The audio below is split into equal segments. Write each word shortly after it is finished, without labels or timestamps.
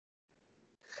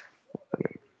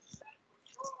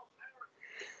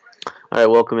All right,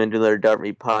 welcome into another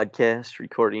Dartmouth podcast,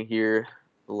 recording here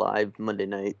live Monday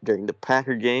night during the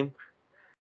Packer game.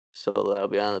 So that'll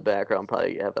be on in the background.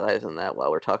 Probably have eyes on that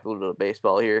while we're talking a little bit of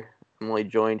baseball here. I'm only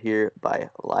joined here by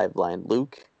Liveline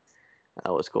Luke.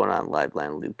 What's going on,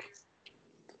 Liveline Luke?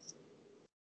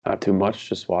 Not too much.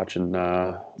 Just watching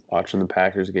the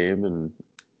Packers game, and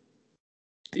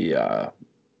the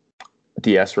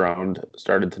DS round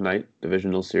started tonight.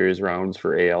 Divisional series rounds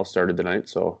for AL started tonight.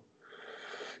 So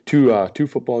two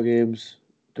football games,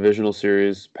 divisional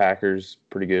series, Packers.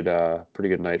 Pretty good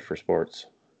night for sports.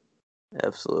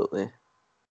 Absolutely.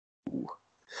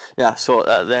 Yeah. So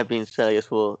that being said, I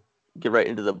guess we'll get right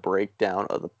into the breakdown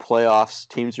of the playoffs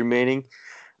teams remaining.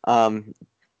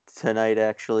 Tonight,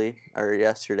 actually, or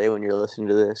yesterday, when you're listening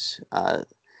to this,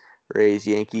 Rays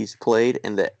Yankees played,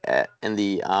 and the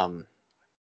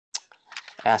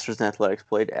Astros and Athletics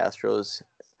played. Astros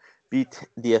beat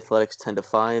the Athletics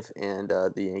 10-5, and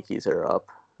the Yankees are up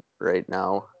right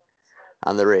now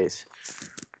on the Rays.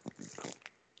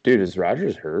 Dude, is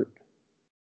Rogers hurt?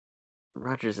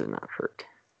 Rogers is not hurt.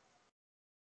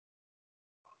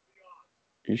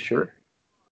 You sure?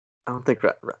 I don't think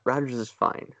Rogers is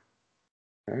fine.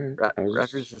 All right.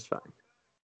 Rogers is fine.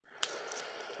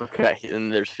 Okay,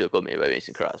 and there's field goal made by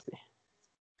Mason Crosby.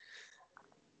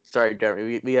 Sorry,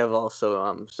 Jeremy. We have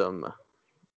also some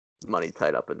money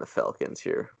tied up in the Falcons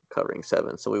here, covering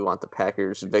 7. So we want the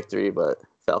Packers victory, but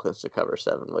Falcons to cover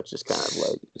 7, which is kind of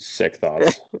like sick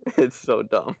thoughts. It's so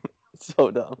dumb. It's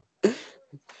so dumb.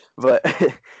 But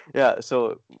yeah,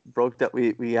 so broke that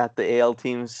we got the AL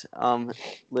teams.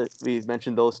 We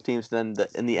mentioned those teams. Then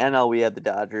in the NL we had the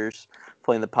Dodgers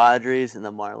playing the Padres and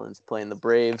the Marlins playing the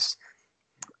Braves.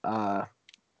 So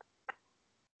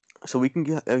we can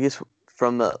get, I guess,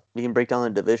 we can break down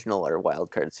the divisional or wild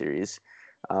card series.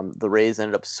 The Rays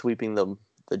ended up sweeping the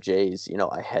Jays.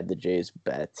 I had the Jays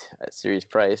bet at series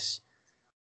price.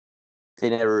 They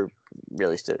never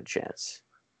really stood a chance.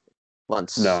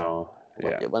 Once the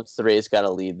Rays got a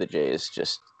lead, the Jays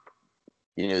just,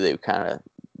 they kind of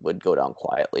would go down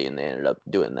quietly, and they ended up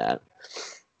doing that.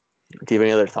 Do you have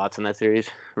any other thoughts on that series?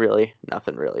 Really?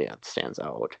 Nothing really stands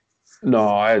out. No,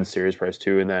 I had series price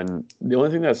too, and then the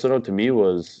only thing that stood out to me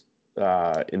was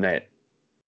in that.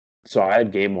 So I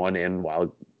had game 1 in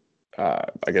wild,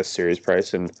 I guess series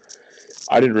price, and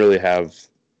I didn't really have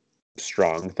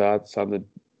strong thoughts on the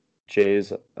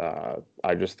Jays.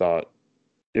 I just thought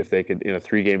if they could, in a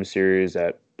 3-game series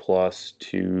at plus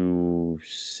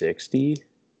 260,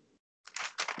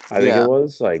 I think it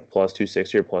was like plus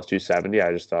 260 or plus 270.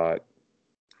 I just thought,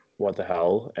 what the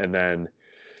hell? And then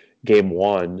game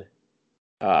 1,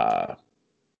 I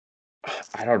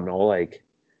don't know, like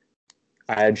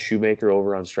I had Shoemaker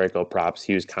over on strikeout props.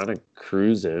 He was kind of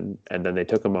cruising, and then they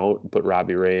took him out and put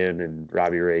Robbie Ray in, and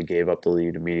Robbie Ray gave up the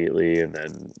lead immediately. And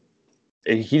then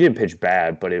he didn't pitch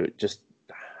bad, but it just,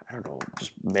 I don't know,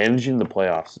 just managing the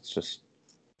playoffs, it's just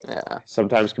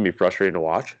sometimes can be frustrating to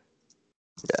watch.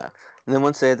 Yeah. And then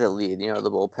once they had the lead, the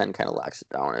bullpen kind of locks it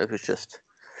down. It was just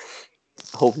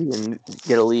hope you can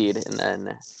get a lead and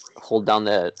then hold down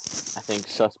that, I think,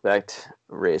 suspect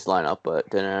Rays lineup, but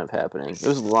didn't end up happening. It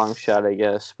was a long shot, I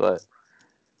guess, but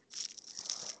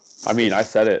I mean, I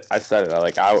said it. I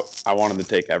wanted to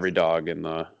take every dog in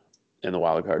the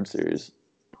wild card series.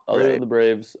 Other than the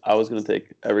Braves, I was going to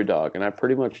take every dog, and I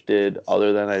pretty much did,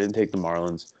 other than I didn't take the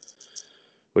Marlins,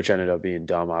 which ended up being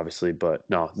dumb, obviously. But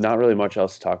no, not really much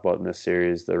else to talk about in this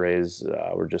series. The Rays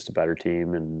were just a better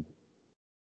team, and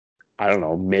I don't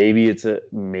know. Maybe it's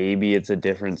a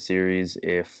different series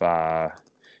if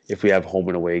we have home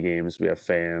and away games, we have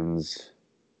fans.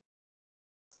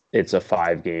 It's a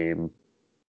 5-game.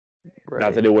 Right.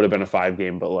 Not that it would have been a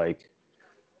 5-game, but like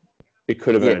it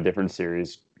could have been a different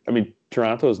series. I mean,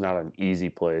 Toronto is not an easy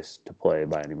place to play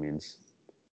by any means.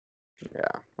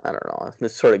 Yeah, I don't know.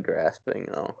 It's sort of grasping,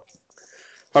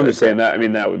 I'm just saying that. I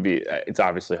mean, that would be. It's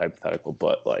obviously hypothetical,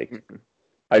 but like,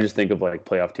 I just think of like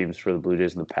playoff teams for the Blue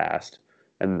Jays in the past,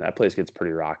 and that place gets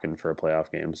pretty rocking for a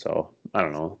playoff game. So I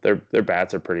don't know. Their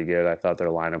bats are pretty good. I thought their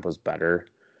lineup was better.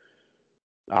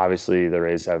 Obviously, the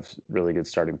Rays have really good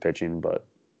starting pitching, but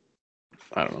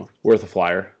I don't know. Worth a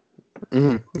flyer.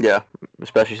 Mm-hmm. Yeah,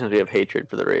 especially since we have hatred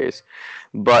for the Rays.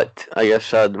 But I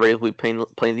guess the Rays will be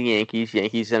playing the Yankees.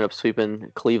 Yankees end up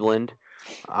sweeping Cleveland.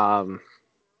 You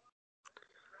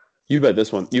bet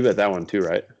this one. You bet that one too,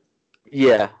 right?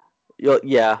 Yeah,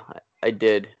 I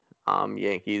did.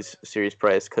 Yankees series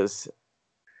price because,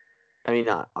 I mean,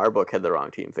 our book had the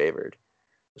wrong team favored,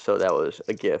 so that was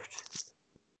a gift.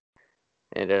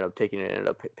 And ended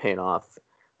up paying off.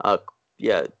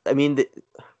 Yeah, I mean,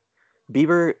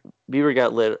 Bieber Bieber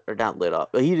got lit or not lit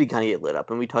up, but he did kind of get lit up,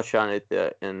 and we touched on it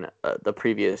in the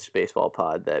previous baseball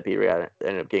pod that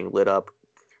ended up getting lit up,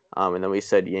 and then we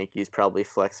said Yankees probably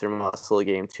flex their muscle a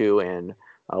game two and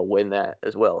win that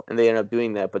as well, and they ended up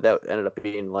doing that, but that ended up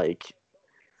being like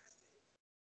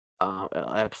an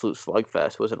absolute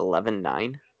slugfest. Was it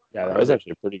 11-9? Yeah, that was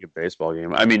actually a pretty good baseball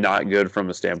game. I mean, not good from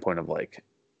a standpoint of like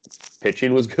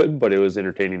pitching was good, but it was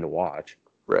entertaining to watch.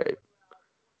 Right.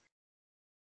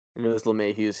 And it was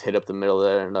LeMahieu's hit up the middle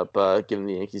that ended up giving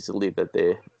the Yankees the lead that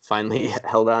they finally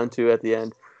held on to at the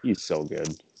end. He's so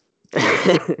good.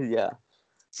 Yeah.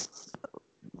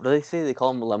 What do they say? They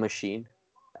call him La Machine.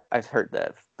 I've heard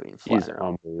that being He's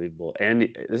around. unbelievable,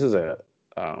 and this is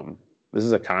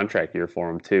a contract year for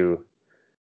him too.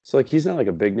 So like he's not like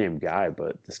a big name guy,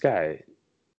 but this guy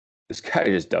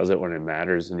just does it when it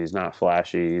matters, and he's not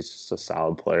flashy. He's just a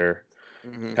solid player,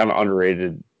 Mm-hmm. kind of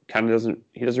underrated. He doesn't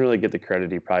really get the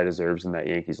credit he probably deserves in that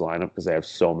Yankees lineup because they have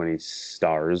so many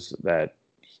stars that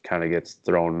he kind of gets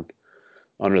thrown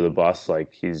under the bus.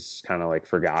 Like he's kind of like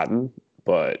forgotten,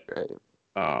 but Right.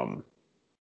 I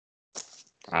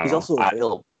don't He's know. also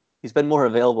available. He's been more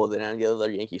available than any other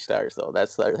Yankee stars, though.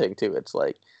 That's the other thing too. It's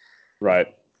like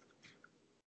Right.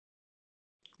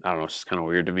 I don't know. It's just kind of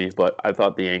weird to me, but I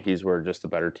thought the Yankees were just a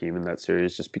better team in that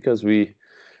series just because we'd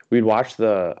watched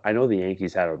I know the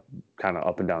Yankees had a kind of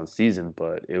up and down season,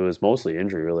 but it was mostly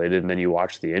injury related. And then you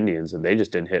watch the Indians and they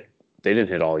didn't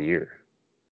hit all year.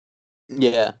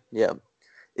 yeah.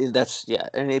 That's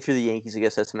and if you're the Yankees, I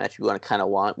guess that's a match you want to kind of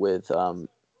want with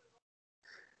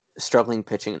struggling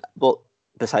pitching. Well,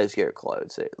 besides Garrett Cole, I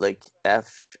would say like and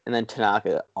then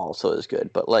Tanaka also is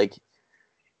good, but like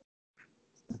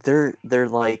their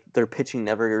pitching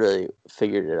never really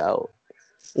figured it out.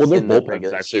 Well, their in the bullpen is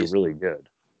regular actually season. really good.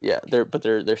 Yeah, their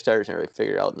starters never really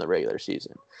figured it out in the regular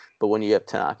season. But when you have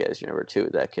Tanaka as your number two,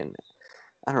 that can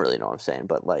I don't really know what I'm saying,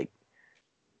 but like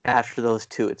after those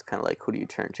two, it's kind of like who do you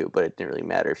turn to? But it didn't really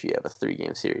matter if you have a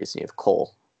 3-game series and you have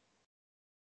Cole.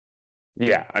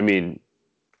 Yeah, I mean,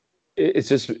 it's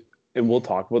just, and we'll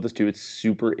talk about this too. It's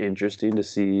super interesting to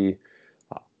see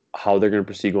how they're going to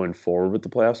proceed going forward with the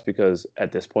playoffs because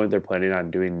at this point they're planning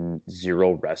on doing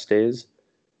 0 rest days,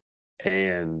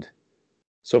 and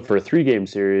so for a 3-game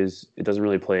series, it doesn't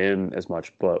really play in as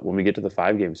much. But when we get to the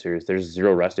 5-game series, there's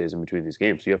 0 rest days in between these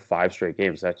games. So you have 5 straight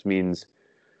games. That means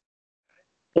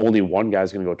only one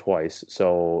guy's going to go twice.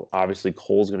 So obviously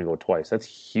Cole's going to go twice. That's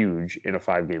huge in a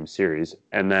 5-game series.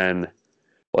 And then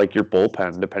like your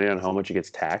bullpen, depending on how much it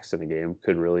gets taxed in a game,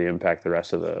 could really impact the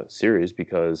rest of the series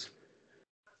because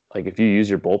like if you use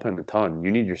your bullpen a ton,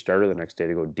 you need your starter the next day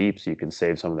to go deep so you can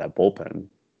save some of that bullpen.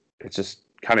 It's just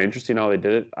kind of interesting how they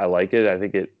did it. I like it. I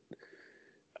think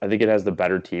it has the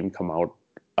better team come out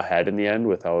ahead in the end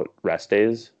without rest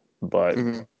days. But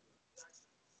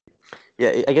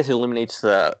yeah, I guess it eliminates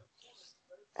the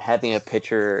having a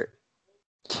pitcher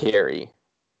carry.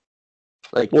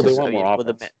 Like, well, they want more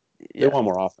offense. They want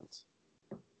more offense.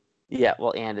 Yeah,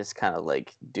 well, and it's kind of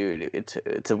like, dude,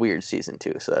 it's a weird season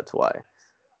too, so that's why.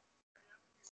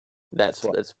 That's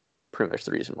pretty much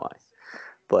the reason why.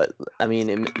 But I mean,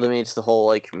 it eliminates the whole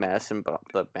like Madison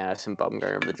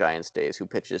Bumgarner of the Giants days, who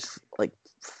pitches like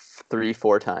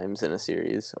 3-4 times in a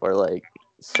series, or like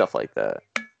stuff like that.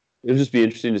 It'll just be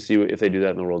interesting to see if they do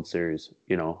that in the World Series.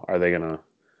 You know, are they gonna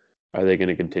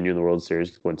continue in the World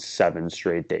Series going 7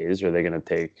 straight days? Or are they gonna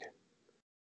take?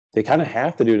 They kind of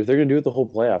have to do it if they're gonna do it the whole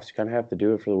playoffs. You kind of have to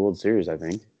do it for the World Series, I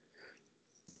think.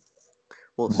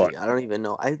 We'll see. I don't even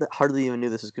know. I hardly even knew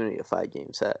this was going to be a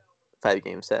 5-game set.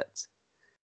 5-game sets.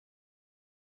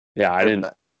 Yeah, I didn't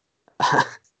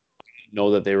know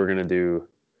that they were going to do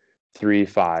 3,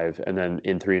 5, and then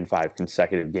in 3 and 5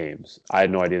 consecutive games. I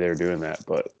had no idea they were doing that,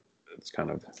 but it's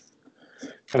kind of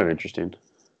interesting.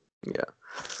 Yeah.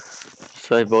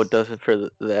 So I vote does it for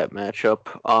that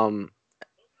matchup.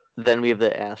 Then we have the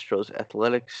Astros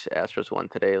Athletics. Astros won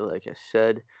today, like I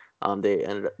said. They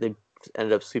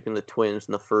ended up sweeping the Twins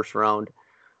in the first round.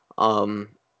 Matt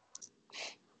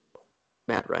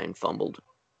Ryan fumbled,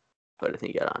 but I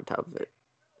think he got on top of it.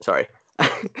 Sorry.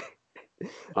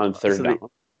 On third down.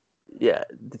 He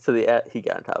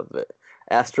got on top of it.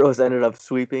 Astros ended up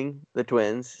sweeping the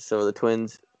Twins, so the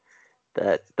Twins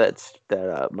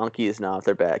that monkey is now off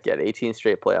their back. Yet 18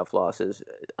 straight playoff losses,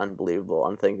 unbelievable,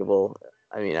 unthinkable.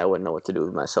 I mean, I wouldn't know what to do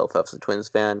with myself as a Twins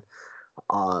fan.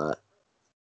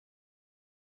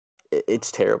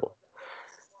 It's terrible.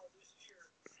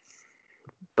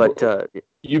 But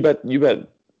you bet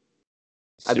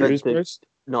series price?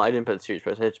 No, I didn't bet the series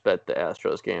price. I just bet the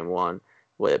Astros game 1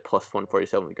 with plus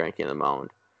 147 with Greinke on the mound.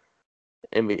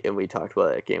 And we talked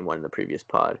about that game 1 in the previous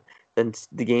pod. and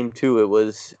the game two, it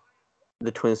was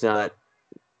the Twins not.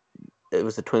 It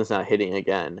was the Twins not hitting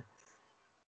again.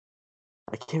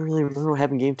 I can't really remember what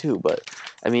happened in game two, but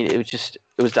I mean, it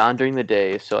was on during the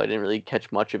day, so I didn't really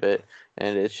catch much of it.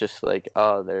 And it's just like,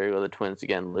 oh, there go the Twins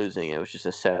again losing. It was just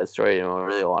a sad story.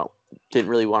 Didn't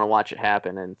really want to watch it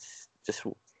happen, and it's just,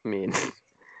 I mean,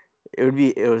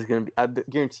 it was gonna be. I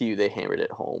guarantee you, they hammered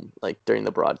it home like during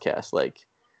the broadcast, like,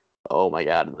 oh my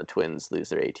god, and the Twins lose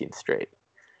their 18th straight.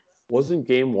 Wasn't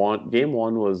game one? Game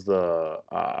one was the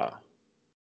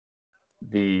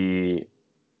dude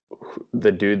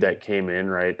that came in,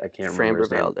 right? I can't remember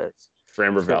his name. Valdez.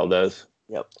 Framber Valdez.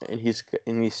 Yep, and he's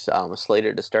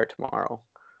slated to start tomorrow.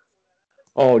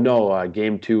 Oh no,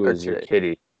 game two is your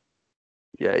Kitty.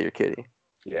 Yeah, your Kitty.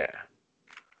 Yeah.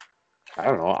 I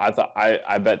don't know.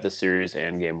 I bet the series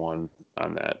and game one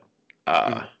on that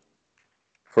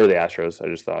for the Astros.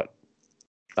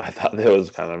 I thought that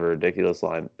was kind of a ridiculous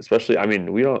line. Especially, I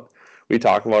mean, we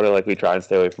talk about it like we try and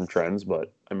stay away from trends,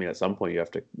 but I mean, at some point you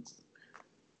have to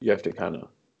kind of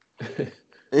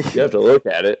you have to look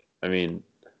at it. I mean,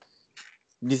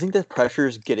 do you think that pressure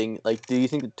is getting like? Do you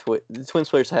think the Twins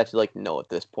players have to like know at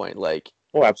this point, like?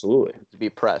 Oh, absolutely. To be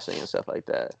pressing and stuff like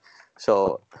that.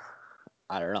 So,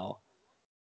 I don't know.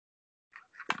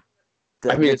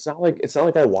 I mean, it's not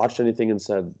like I watched anything and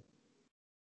said,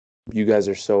 "You guys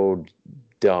are so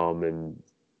dumb," and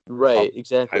right,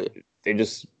 exactly. They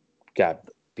just got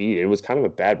beat. It was kind of a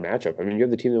bad matchup. I mean, you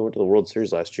have the team that went to the World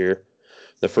Series last year,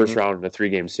 the first round in a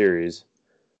 3-game series.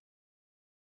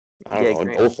 I don't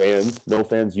know. No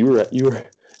fans. You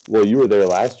were there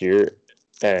last year,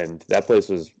 and that place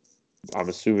was, I'm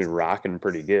assuming, rocking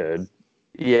pretty good.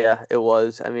 Yeah, it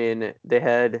was. I mean, they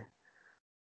had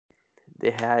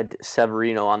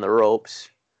Severino on the ropes,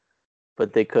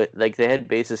 but they had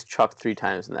bases chucked 3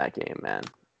 times in that game, man,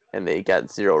 and they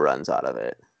got 0 runs out of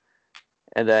it.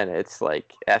 And then it's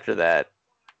like after that,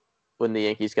 when the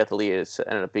Yankees got the lead, it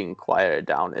ended up being quieted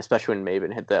down, especially when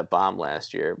Maven hit that bomb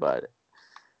last year. But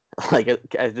like,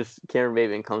 I just Cameron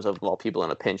Maven comes up with all people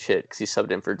in a pinch hit because he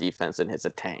subbed in for defense and hits a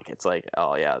tank. It's like,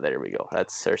 oh yeah, there we go.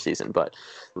 That's our season. But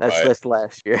that's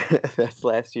last year. That's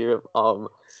last year.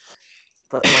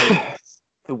 But like,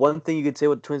 the one thing you could say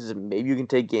with the Twins is maybe you can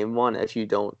take game one if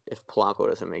Polanco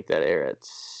doesn't make that error.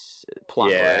 It's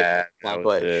Polanco,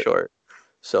 Polanco is short.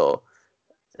 So,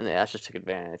 and the Astros took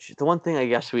advantage. The one thing I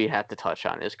guess we have to touch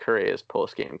on is Correa's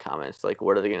post-game comments. Like,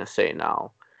 what are they going to say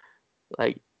now?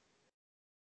 Like,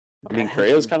 I mean,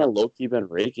 Correa's kind of low-key been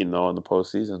raking, though, in the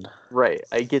postseason. Right,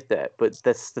 I get that. But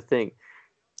that's the thing.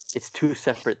 It's 2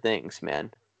 separate things,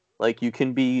 man. Like, you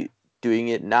can be doing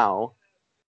it now,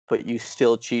 but you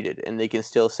still cheated, and they can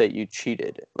still say you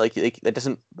cheated. Like that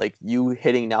doesn't, like, you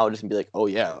hitting now doesn't be like, oh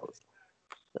yeah,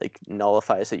 like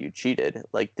nullifies that you cheated.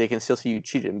 Like, they can still say you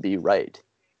cheated and be right.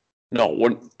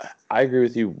 No, I agree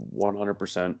with you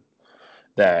 100%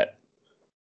 that,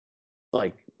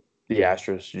 like, the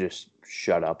Astros just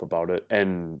shut up about it,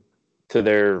 and to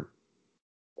their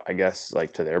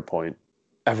point,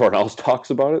 everyone else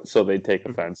talks about it, so they take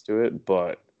offense to it.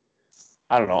 But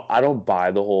I don't know. I don't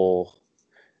buy the whole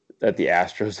that the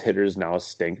Astros hitters now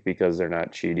stink because they're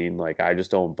not cheating. Like, I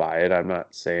just don't buy it. I'm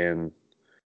not saying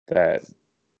that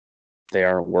they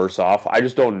aren't worse off. I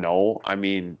just don't know. I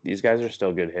mean, these guys are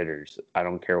still good hitters. I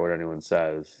don't care what anyone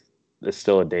says. It's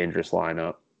still a dangerous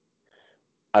lineup.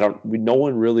 No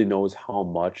one really knows how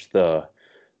much the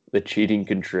cheating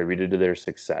contributed to their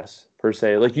success per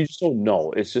se. Like, you just don't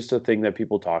know. It's just a thing that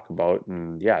people talk about,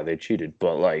 and yeah, they cheated,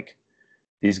 but like,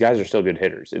 these guys are still good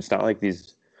hitters. It's not like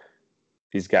these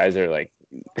guys are like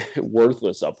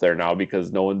worthless up there now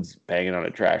because no one's banging on a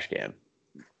trash can.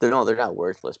 They're not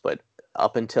worthless, but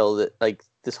up until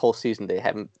this whole season,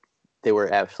 they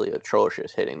were absolutely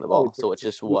atrocious hitting the ball. So it's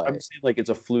just what I'm saying, like, it's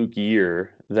a fluke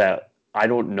year that I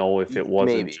don't know if it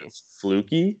wasn't just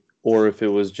fluky or if it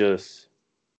was just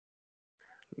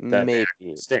maybe,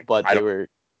 but they were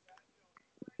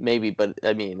maybe. But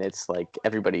I mean, it's like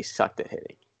everybody sucked at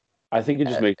hitting. I think it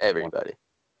just makes everybody.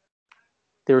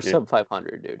 They were sub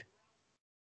 500, dude.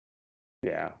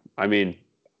 Yeah, I mean,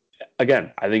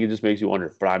 again, I think it just makes you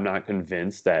wonder. But I'm not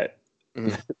convinced that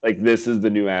like this is the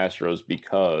new Astros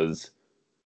because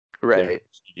they're not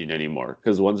cheating anymore.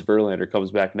 Because once Verlander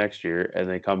comes back next year and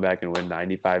they come back and win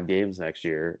 95 games next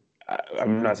year,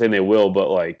 I'm not saying they will, but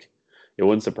like, it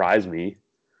wouldn't surprise me.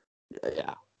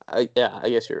 Yeah, I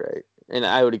guess you're right, and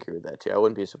I would agree with that too. I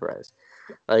wouldn't be surprised.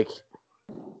 Like,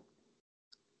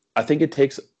 I think it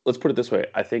takes. Let's put it this way.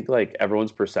 I think like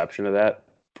everyone's perception of that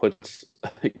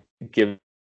gives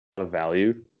a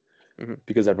value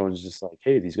because everyone's just like,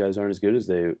 hey, these guys aren't as good as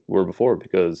they were before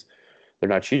because they're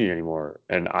not cheating anymore.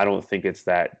 And I don't think it's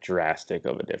that drastic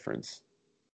of a difference,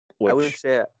 I wouldn't which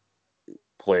say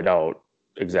played out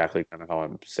exactly kind of how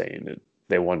I'm saying it.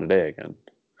 They won today again.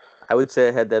 I would say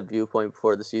I had that viewpoint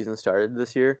before the season started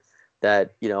this year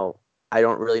that, I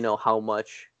don't really know how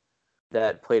much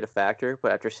that played a factor,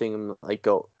 but after seeing him like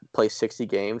go play 60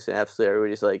 games and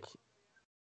absolutely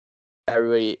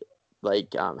everybody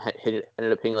ended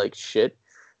up hitting like shit.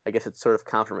 I guess it's sort of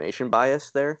confirmation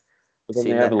bias there. But then they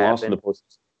Seeing that haven't lost in happen. the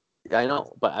postseason. I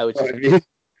know, but I would You know just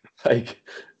what I mean? Like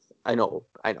I know.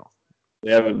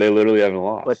 they literally haven't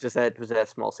But lost. was that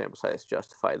small sample size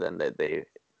justify then that they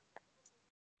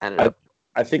ended I up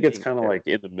I think it's being kind of terrible? like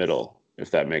in the middle,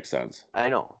 if that makes sense. I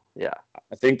know. Yeah.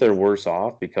 I think they're worse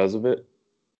off because of it,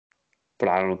 but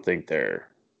I don't think they're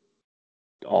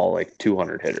all like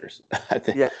 200 hitters. I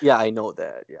think Yeah, I know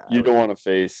that. Yeah. you don't want to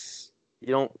face.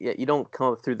 You don't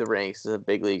come up through the ranks as a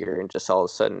big leaguer and just all of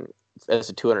a sudden as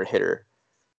a 200 hitter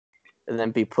and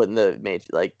then be put in the major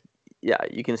like yeah,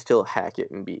 you can still hack it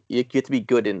and you get to be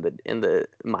good in the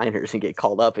minors and get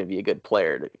called up and be a good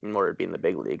player in order to be in the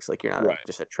big leagues. Like you're not Right.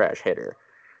 just a trash hitter.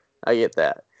 I get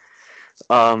that.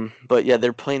 But yeah,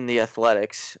 they're playing the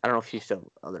Athletics. I don't know if you still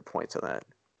have other points on that.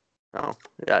 No,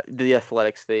 yeah, the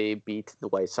Athletics they beat the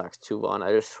White Sox 2-1.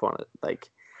 I just want to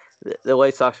the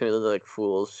White Sox made me look like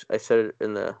fools. I said it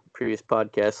in the previous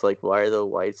podcast. Like, why are the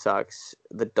White Sox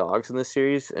the dogs in this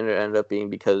series? And it ended up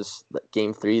being because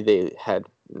Game 3 they had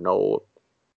no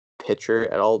pitcher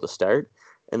at all to start,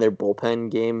 and their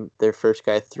bullpen game, their first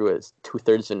guy threw it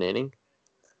 2/3 of an inning,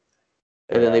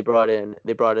 and then Yeah. they brought in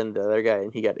the other guy,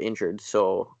 and he got injured.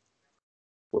 So,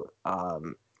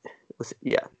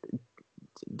 yeah.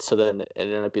 So then it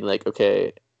ended up being like,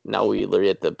 okay, now we literally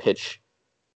have to pitch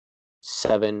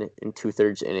 7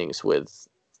 2/3 innings with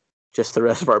just the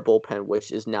rest of our bullpen,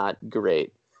 which is not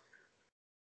great.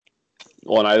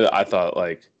 Well, and I thought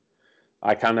like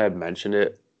I kind of had mentioned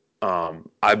it.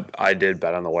 I did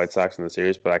bet on the White Sox in the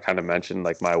series, but I kind of mentioned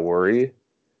like my worry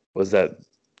was that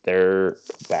their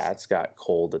bats got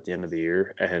cold at the end of the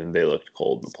year and they looked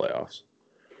cold in the playoffs.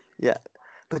 Yeah,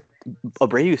 but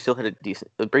Abreu still had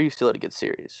a good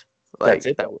series. That's Like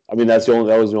it that. though. I mean, that So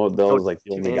was like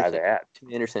the Tim only guy they Anderson, had.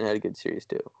 Tim Anderson had a good series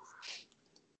too.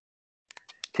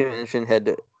 Tim Anderson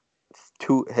had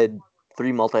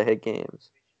 3 multi-hit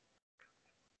games,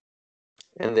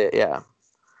 and yeah,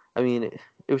 I mean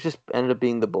it was just ended up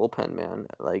being the bullpen, man.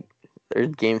 Like there's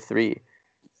Game 3.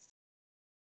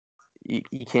 You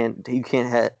can't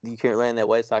rely on that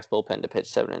White Sox bullpen to pitch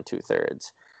 7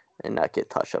 2/3 and not get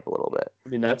touched up a little bit. I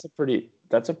mean, that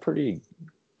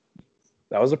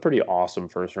was a pretty awesome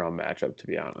first round matchup, to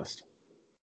be honest.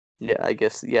 Yeah, I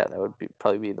guess that would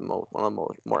probably be one of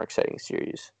the more exciting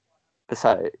series.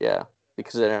 Besides, yeah,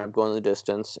 because they ended up going the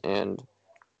distance and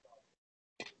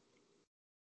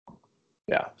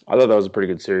Yeah, I thought that was a pretty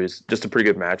good series, just a pretty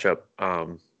good matchup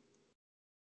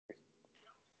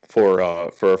for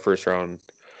a first round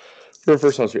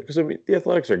series. Because I mean, the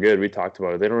Athletics are good. We talked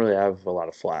about it. They don't really have a lot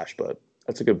of flash, but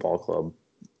that's a good ball club.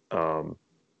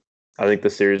 I think the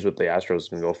series with the Astros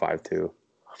can go 5-2.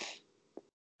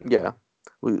 yeah.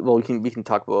 We can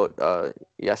talk about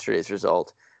yesterday's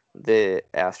result. The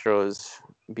Astros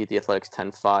beat the Athletics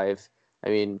 10-5. I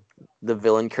mean, the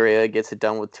villain Correa gets it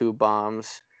done with 2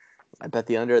 bombs. I bet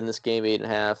the under in this game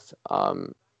 8.5.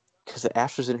 Because the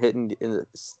Astros didn't hit in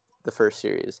the first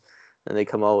series, and they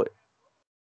come out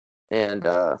and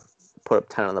put up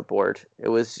 10 on the board. It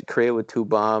was Correa with 2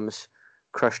 bombs.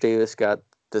 Crush Davis got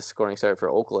the scoring start for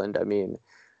Oakland. I mean,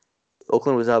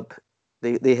 Oakland was up.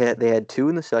 They had 2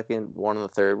 in the second, 1 in the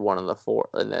third, 1 in the fourth,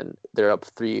 and then they're up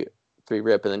 3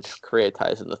 rip, and then Correa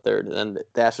ties in the third, and then the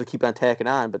Astros keep on tacking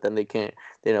on, but then they can't.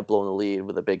 They end up blowing the lead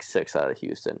with a big 6 out of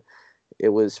Houston. It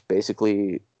was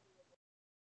basically,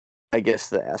 I guess,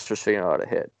 the Astros figuring out how to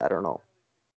hit. I don't know.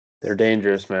 They're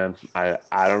dangerous, man. I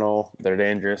don't know. They're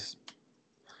dangerous.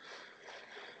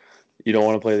 You don't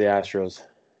want to play the Astros.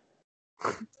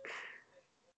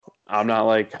 I'm not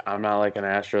like an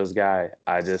Astros guy.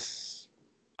 I just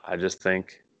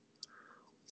think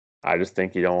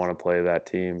you don't want to play that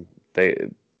team.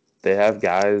 They have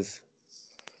guys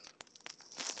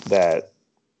that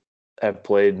have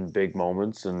played in big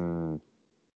moments and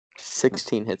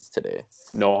 16 hits today.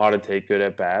 know how to take good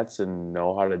at bats and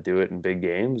know how to do it in big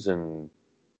games, and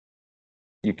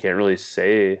you can't really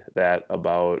say that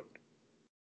about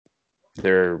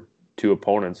their 2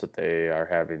 opponents that they are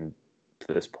having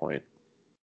to this point.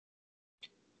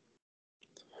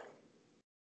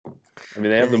 I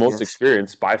mean, they have Yeah, the I most guess.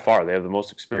 experience by far. They have the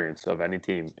most experience of any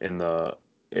team in the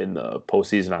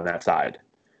postseason on that side.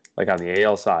 Like on the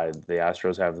AL side, the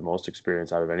Astros have the most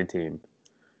experience out of any team.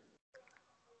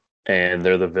 and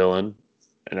they're the villain,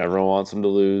 and everyone wants them to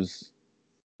lose.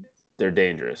 They're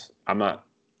dangerous. I'm not.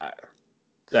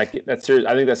 That series.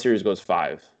 I think that series goes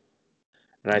 5,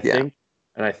 and Yeah.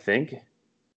 I think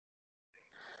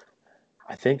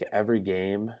every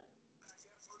game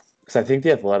because I think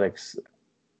the Athletics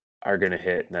are going to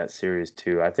hit in that series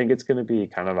too. I think it's going to be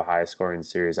kind of a high scoring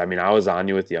series. I mean, I was on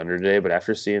you with the under today, but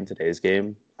after seeing today's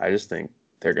game, I just think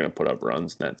they're going to put up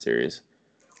runs in that series.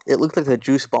 It looked like the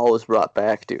juice ball was brought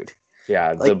back, dude.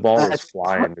 Yeah, the Like ball was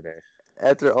flying today.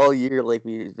 after all year, like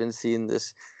we've been seeing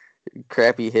this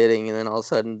crappy hitting, and then all of a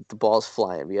sudden the ball's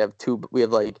flying. We have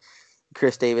like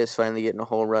Chris Davis finally getting a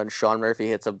home run. Sean Murphy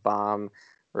hits a bomb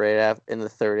right after in the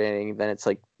third inning. Then it's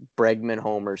like Bregman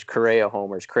homers, Correa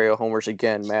homers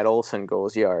again. Matt Olson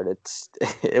goes yard.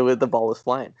 The ball was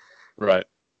flying. Right.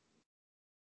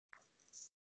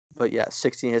 But yeah,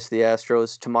 16 hits to the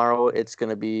Astros. Tomorrow it's going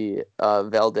to be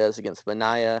Valdez against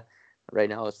Manaea. Right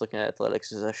now it's looking at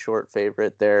Athletics as a short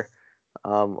favorite there.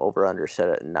 Over under set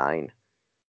at 9.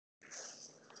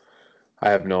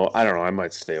 I don't know. I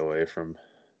might stay away from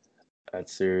that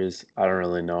series. I don't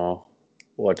really know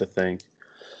what to think.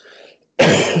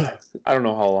 I don't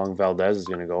know how long Valdez is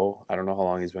going to go. I don't know how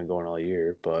long he's been going all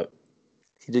year, but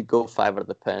He did go 5 out of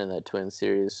the pen in that Twin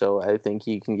series, so I think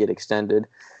he can get extended.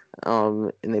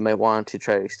 And they might want to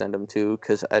try to extend him too,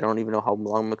 because I don't even know how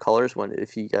long McCullers went.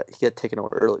 If he got taken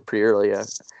out pretty early,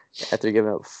 after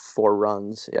giving up 4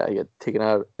 runs. Yeah, he got taken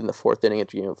out in the 4th inning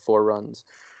after giving up 4 runs.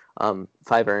 5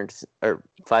 runs,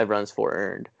 4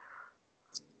 earned,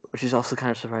 which is also kind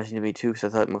of surprising to me too, because I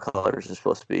thought McCullers is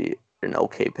supposed to be an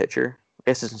okay pitcher. I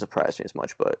guess it doesn't surprise me as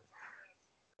much, but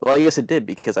well, I guess it did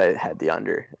because I had the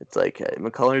under. It's like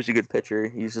McCullers a good pitcher.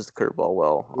 He uses the curveball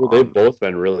well. they've both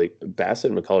been really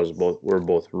Bassett and McCullers were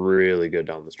both really good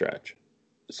down the stretch.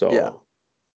 Yeah, So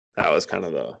that was kind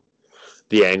of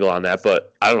the angle on that.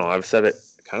 But I don't know. I've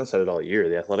kind of said it all year.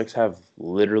 The Athletics have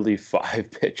literally 5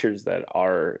 pitchers that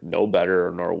are no better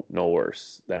or no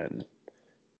worse than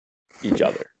each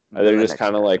other. They're just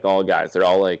kind of like all guys. They're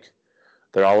all like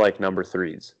number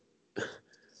 3s,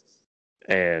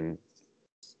 and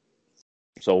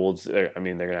so I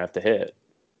mean, they're gonna have to hit.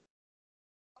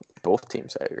 both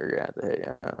teams are gonna have to hit.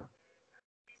 Yeah.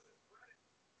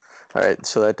 All right,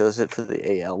 so that does it for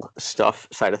the AL stuff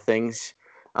side of things.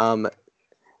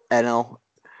 NL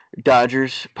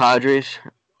Dodgers, Padres.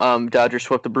 Dodgers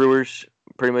swept the Brewers.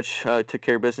 Pretty much took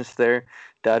care of business there.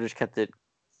 Dodgers kept it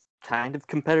kind of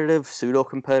competitive, pseudo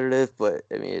competitive, but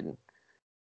I mean,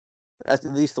 that's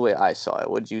at least the way I saw it.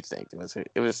 What did you think?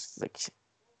 It was like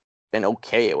an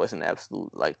okay. It wasn't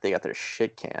absolute like they got their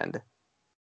shit canned.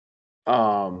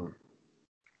 Um,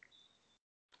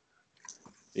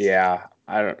 yeah,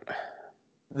 I don't.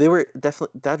 They were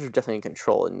definitely Dodgers were definitely in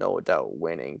control and no doubt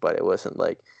winning, but it wasn't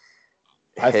like,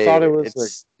 I hey, thought it was a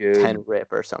it's good. 10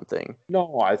 rip or something.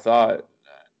 No, I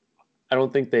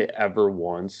don't think they ever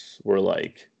once were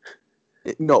like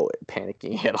No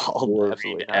panicking at all. worried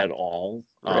Absolutely not. at all.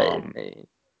 Right.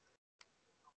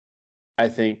 I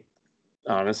think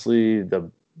honestly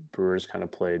the Brewers kind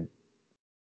of played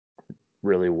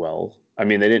really well. I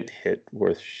mean, they didn't hit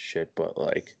worth shit, but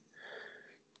like,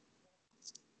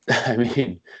 I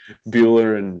mean,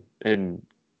 Bueller and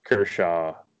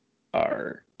Kershaw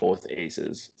are both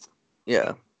aces,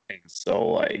 Yeah. and so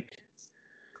like,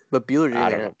 But Bueller I didn't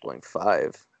don't end know. up going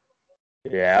 5.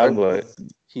 Yeah, Or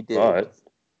he did.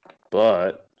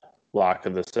 but lock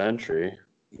of the century.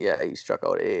 Yeah, he struck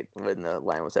out 8 when the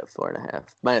line was at 4.5.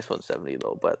 Minus 170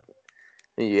 though, but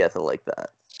you have to like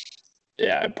that.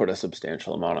 Yeah, I put a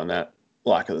substantial amount on that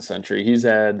lock of the century. He's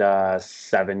had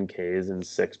 7 Ks and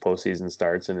 6 postseason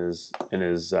starts in his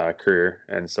career,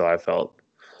 and so I felt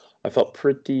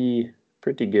pretty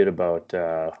good about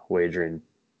wagering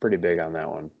pretty big on that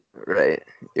one. Right.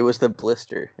 It was the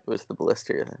blister. It was the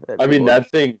blister that I mean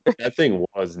people. that thing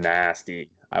was nasty.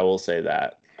 I will say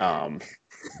that.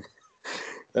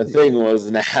 That thing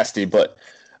was nasty, but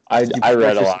I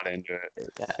read a lot into it,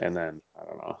 Yeah. and then I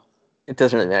don't know. It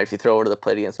doesn't really matter if you throw over to the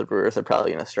plate against the Brewers. They're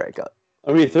probably going to strike out.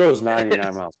 I mean, he throws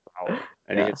 99 miles per hour,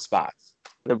 and he Yeah, hits spots.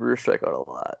 the Brewers strike out a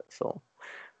lot. So,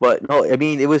 but no, I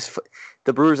mean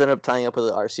the Brewers ended up tying up with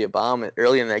the RC bomb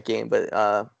early in that game, but it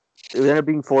ended up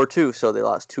being 4-2. So they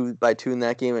lost 2 in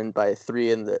that game and by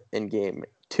 3 in game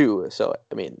 2. So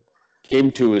I mean,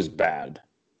 Game 2 is bad.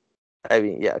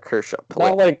 yeah, Kershaw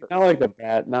Not like the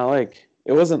bad. Not like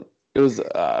it wasn't. It was.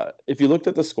 If you looked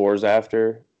at the scores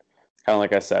after, kind of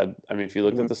like I said. I mean, if you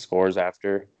looked at the scores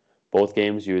after both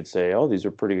games, you would say, "Oh, these are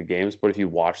pretty good games." But if you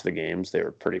watch the games, they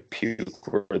were pretty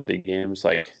puke-worthy games.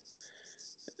 Like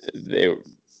the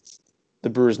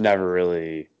Brewers never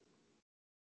really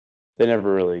they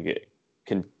never really get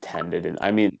contended. And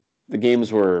I mean, the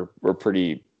games were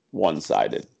pretty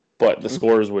one-sided, but the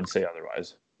scores would say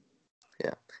otherwise.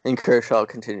 Yeah, and Kershaw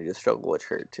continued to struggle with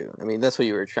hurt too. I mean, that's what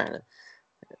you were trying to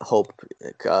hope.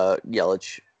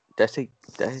 Yelich.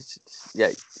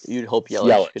 Yeah, you'd hope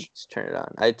Yelich could turn it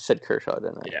on. I said Kershaw,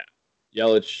 didn't I? Yeah,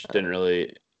 Yelich didn't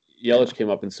really. Yelich came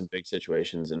up in some big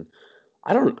situations, and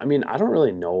I don't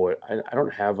really know it. I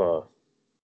don't have a.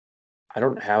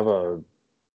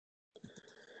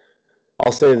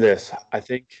 I'll say this. I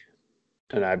think,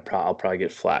 and I'll probably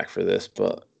get flack for this,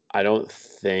 but I don't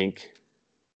think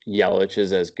Yelich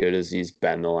is as good as he's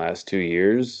been the last 2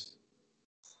 years.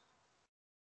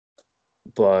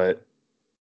 But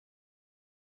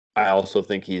I also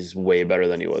think he's way better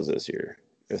than he was this year,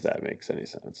 if that makes any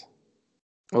sense.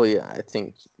 Well, yeah, I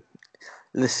think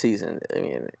this season, I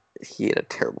mean, he had a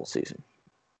terrible season.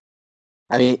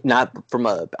 I mean, not from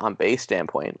a on base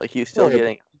standpoint. Like, he was still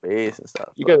getting on base and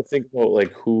stuff. You got to think about,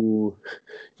 like, who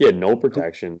he had no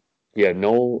protection.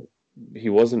 He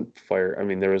wasn't fired. I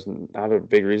mean, there was not a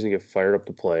big reason to get fired up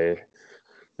to play.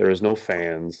 There was no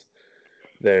fans.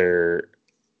 The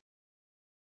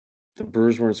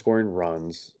Brewers weren't scoring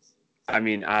runs. I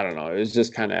mean, I don't know. It was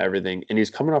just kind of everything. And he's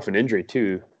coming off an injury,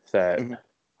 too, that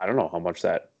I don't know how much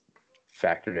that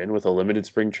factored in with a limited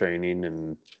spring training.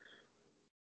 And,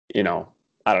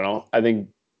 I don't know. I think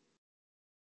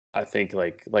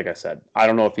like I said, I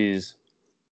don't know if he's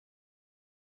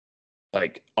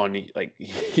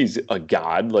he's a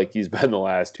god like he's been the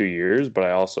last 2 years, but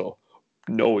I also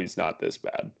know he's not this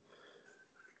bad.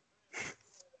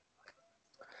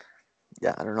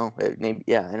 Yeah, I don't know. I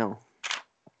know.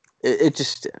 It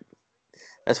just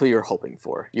that's what you were hoping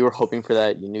for. You were hoping for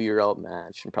that. You knew you were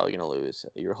outmatched and probably going to lose.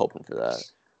 You were hoping for that.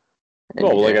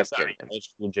 Well, like I said, he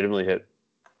legitimately hit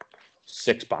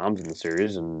 6 bombs in the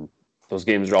series, and those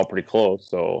games are all pretty close.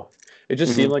 So it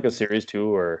just seemed like a series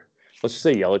too, where let's just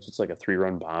say Yelich, it's like a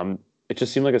 3-run bomb. It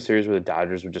just seemed like a series where the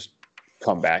Dodgers would just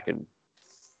come back and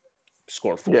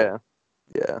score 4.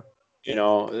 Yeah.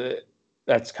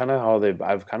 That's kind of how I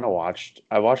watched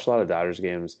a lot of Dodgers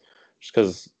games just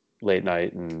because late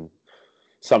night and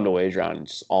something to wager on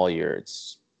just all year.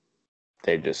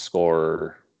 They just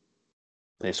score.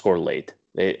 They score late.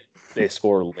 They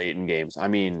score late in games. I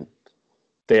mean,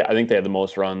 I think they had the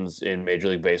most runs in Major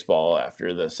League Baseball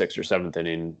after the 6th or 7th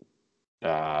inning.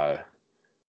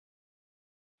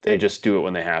 They just do it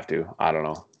when they have to. I don't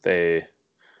know. They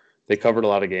covered a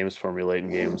lot of games for me late in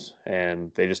games,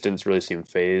 and they just didn't really seem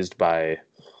phased by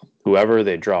whoever.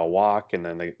 They draw a walk, and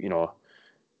then a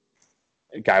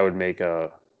guy would make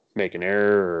an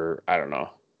error, or I don't know.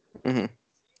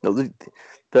 No, the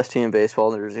best team in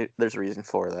baseball. There's a reason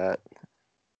for that.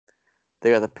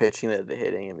 They got the pitching, the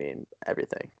hitting. I mean,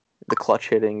 everything. The clutch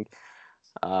hitting,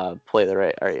 play the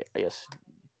right. I guess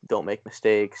don't make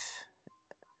mistakes.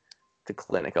 The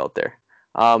clinic out there.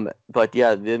 But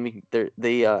yeah,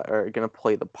 they are gonna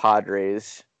play the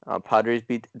Padres. Padres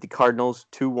beat the Cardinals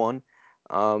 2-1.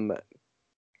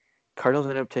 Cardinals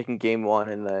ended up taking game 1,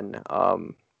 and then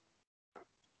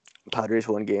Padres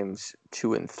won games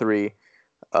 2 and 3.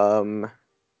 I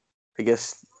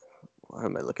guess what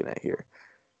am I looking at here?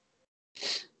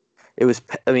 It was.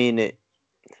 I mean,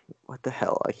 what the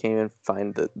hell? I can't even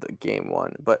find the game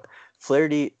 1, but.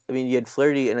 Flaherty, I mean, you had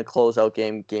Flaherty in a closeout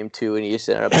game 2, and he just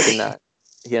ended up getting that.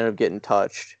 He ended up getting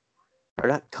touched, or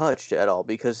not touched at all,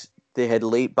 because they had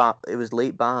late bomb. It was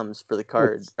late bombs for the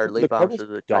Cards, or late bombs for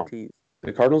the Tatis.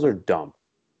 The Cardinals are dumb,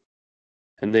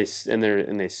 and they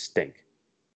stink.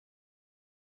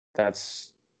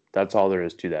 That's all there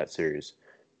is to that series.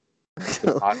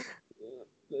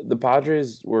 The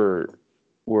Padres were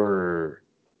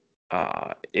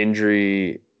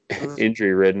injury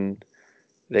ridden.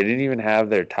 They didn't even have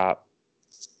their top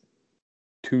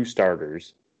 2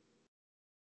 starters.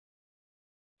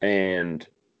 And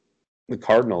the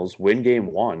Cardinals win game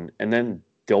 1 and then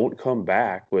don't come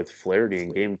back with Flaherty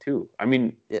in game 2. I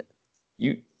mean,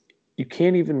 you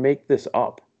can't even make this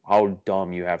up, how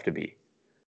dumb you have to be.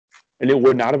 And it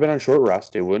would not have been on short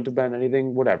rest. It wouldn't have been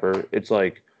anything, whatever. It's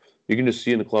like, you can just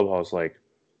see in the clubhouse, like,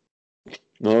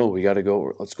 no, we got to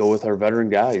go. Let's go with our veteran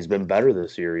guy. He's been better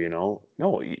this year, No,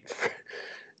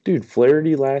 dude,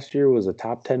 Flaherty last year was a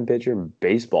top 10 pitcher in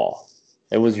baseball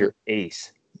and was your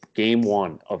ace game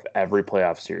 1 of every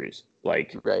playoff series.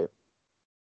 Like, right.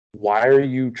 Why are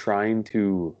you trying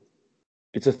to?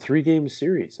 It's a 3-game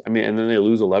series. I mean, and then they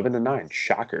lose 11-9.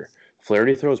 Shocker.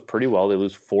 Flaherty throws pretty well. They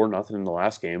lose 4-0 in the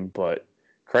last game, but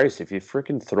Christ, if you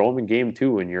freaking throw them in game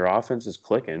 2 and your offense is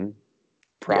clicking,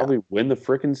 probably win the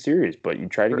freaking series. But you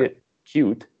try to get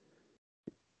cute.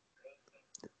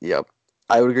 Yep.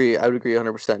 I would agree. I would agree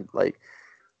 100%. Like,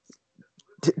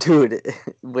 dude,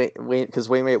 Wayne, because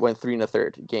Wainwright went 3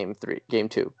 1/3, game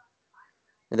 2,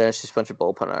 and then it's just a bunch of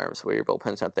bullpen arms where your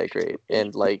bullpen's not that great,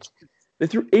 and like They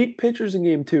threw 8 pitchers in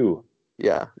game 2.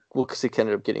 yeah, well, because they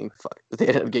ended up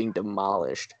getting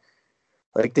demolished.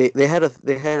 Like they had a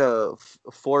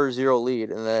 4-0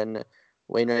 lead, and then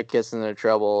Wainwright gets into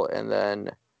trouble, and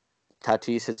then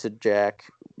Tatis hits a jack,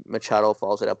 Machado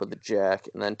follows it up with a jack,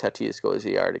 and then Tatis goes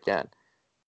the yard again.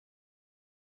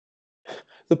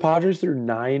 The Padres threw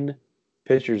 9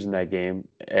 pitchers in that game,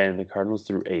 and the Cardinals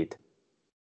threw 8.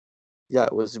 Yeah,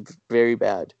 it was very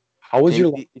bad. How was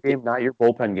your game not your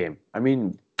bullpen game? I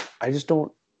mean, I just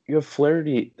don't. You have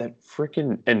Flaherty, that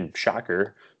freaking, and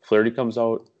shocker, Flaherty comes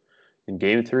out in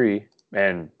game 3,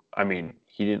 and I mean,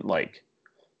 he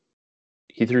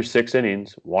threw 6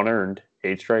 innings, 1 earned,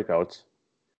 8 strikeouts.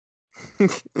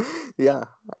 Yeah,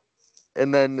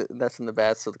 and then that's when the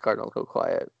bats of the Cardinals go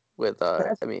quiet. With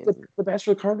the bats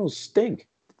for the Cardinals stink.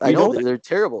 I know they're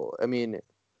terrible. I mean,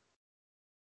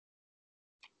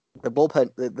 the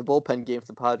bullpen game for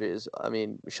the Padres, I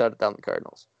mean, shut down the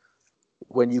Cardinals.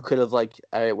 When you could have, like,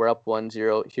 all right, we're up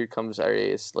 1-0. Here comes our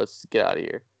ace. Let's get out of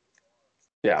here.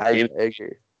 Yeah, I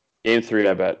agree. Game 3,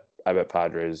 I bet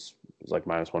Padres was like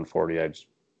minus 140.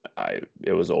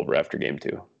 It was over after game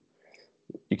 2.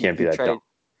 You can't be that dumb.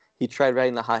 He tried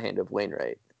riding the hot hand of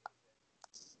Wainwright.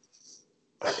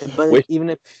 But even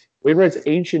if Wainwright's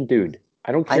ancient, dude.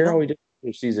 I don't care how he did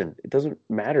this season. It doesn't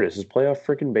matter. This is playoff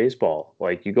freaking baseball.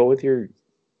 Like, you go with your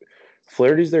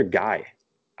Flaherty's their guy.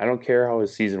 I don't care how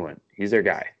his season went. He's their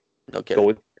guy. Okay.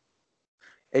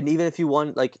 And even if you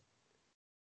won, like,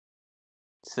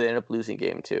 so they end up losing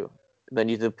game 2, then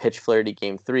you have to pitch Flaherty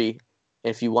game 3. And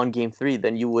if you won game 3,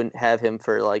 then you wouldn't have him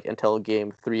for, like, until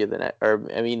game 3 of the next. Or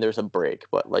I mean, there's a break,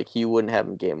 but like you wouldn't have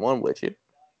him game 1, would you?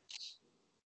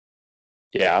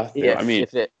 Yeah, I mean,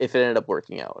 if it ended up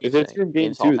working out, if they threw him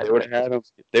game 2, they would have had him.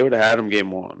 They would have had him game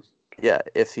 1. Yeah,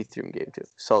 if he threw him game 2.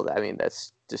 So I mean,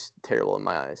 that's just terrible in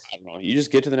my eyes. I don't know. You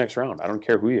just get to the next round. I don't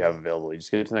care who you have available. You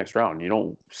just get to the next round. You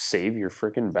don't save your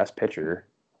freaking best pitcher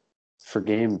for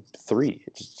game 3.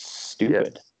 It's just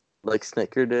stupid. Yeah, like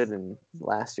Snicker did in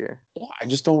last year. Yeah, I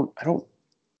don't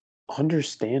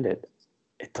understand it.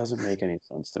 It doesn't make any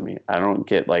sense to me. I don't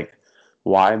get like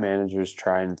why managers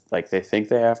try and like they think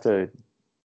they have to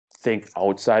think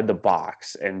outside the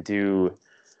box and do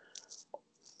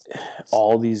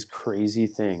all these crazy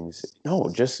things. No,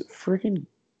 just freaking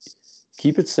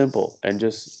keep it simple and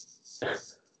just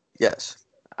yes.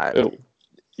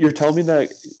 You're telling me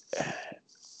that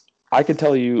I can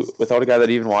tell you without a guy that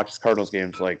even watches Cardinals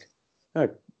games, like,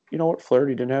 you know what,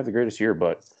 Flaherty didn't have the greatest year,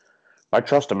 but I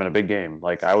trust him in a big game.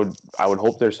 Like I would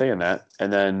hope they're saying that,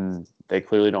 and then they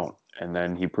clearly don't, and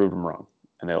then he proved them wrong,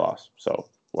 and they lost. So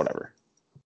whatever.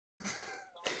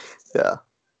 Yeah.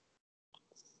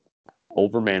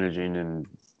 Over managing in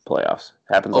playoffs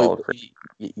happens all over.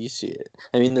 You see it.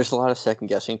 I mean, there's a lot of second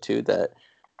guessing too that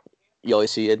you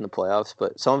always see it in the playoffs,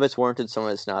 but some of it's warranted, some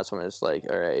of it's not. Some of it's like,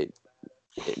 all right,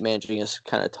 managing is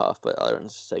kind of tough, but other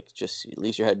ones like just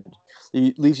leaves you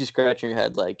scratching your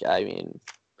head. Like, I mean,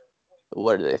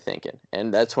 what are they thinking?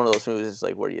 And that's one of those movies. Is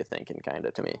like, what are you thinking? Kind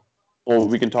of to me. Well,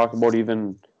 we can talk about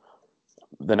even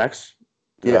the next.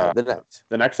 Yeah,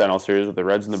 the next NL series with the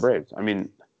Reds and the Braves. I mean,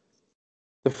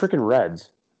 the freaking Reds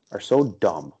are so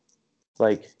dumb.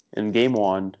 Like in game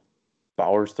 1,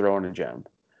 Bauer's throwing a gem,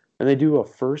 and they do a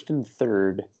 1st and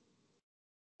 3rd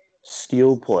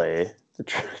steal play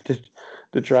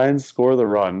to try and score the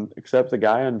run. Except the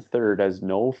guy on 3rd has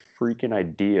no freaking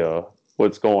idea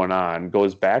what's going on.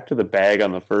 Goes back to the bag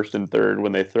on the 1st and 3rd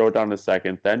when they throw it down to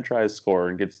 2nd, then tries to score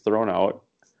and gets thrown out,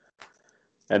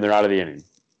 and they're out of the inning.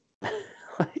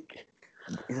 Like,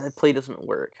 that play doesn't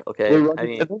work. Okay, I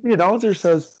mean, the announcer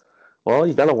says, "Well,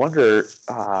 you gotta wonder.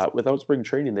 Without spring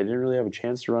training, they didn't really have a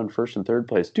chance to run 1st and 3rd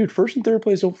place, dude. 1st and 3rd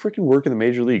place don't freaking work in the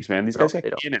major leagues, man. These guys got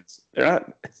cannons. They're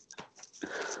not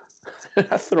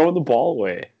throwing the ball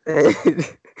away."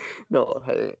 No,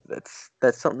 hey, that's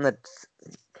something that's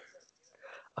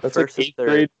like 8th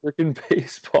grade freaking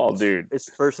baseball, dude. It's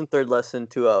 1st and 3rd less than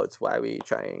 2 outs. Why are we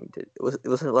trying to?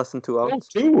 Wasn't it less than 2 outs?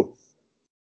 No, 2.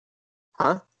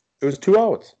 Huh? It was 2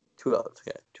 outs. 2 outs.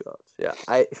 Okay, 2 outs. Yeah,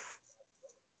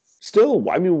 Still,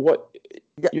 I mean, what?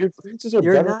 Yeah, your chances are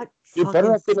better. You're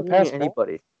better off getting past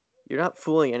anybody. You're not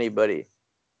fooling anybody.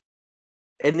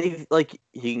 And if, like,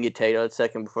 he can get tagged out at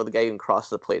 2nd before the guy even crosses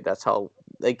the plate. That's how,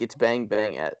 like, it's bang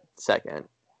bang at 2nd.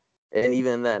 And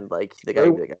even then, like, the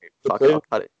guy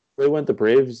cut it. They went the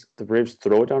Braves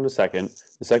throw it down to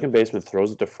 2nd. The second baseman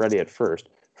throws it to Freddie at 1st.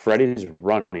 Freddie's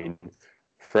running.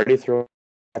 Freddie throws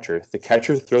catcher. The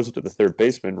catcher throws it to the third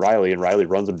baseman, Riley, and Riley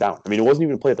runs him down. I mean, it wasn't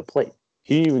even a play at the plate.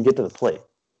 He didn't even get to the plate.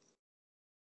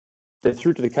 They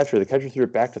threw it to the catcher. The catcher threw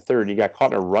it back to third, and he got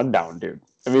caught in a rundown, dude.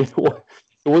 I mean, it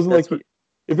wasn't like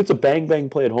if it's a bang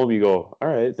play at home, you go, all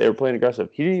right, they were playing aggressive.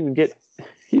 He didn't even get.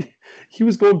 He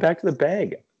was going back to the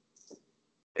bag.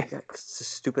 Yeah, it's a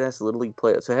stupid ass little league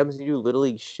play. So it happens to do little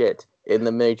league shit in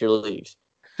the major leagues.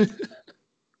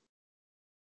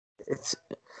 It's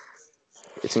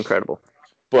incredible.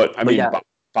 But I mean,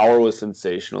 Bauer was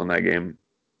sensational in that game.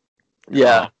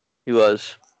 Yeah, he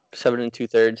was 7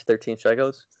 2/3, 13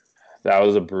 strikeouts. That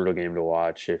was a brutal game to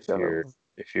watch. If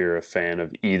you're a fan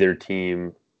of either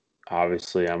team,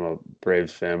 obviously I'm a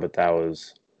Braves fan, but that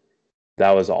was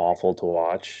awful to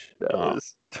watch. That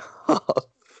was tough.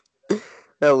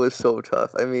 That was so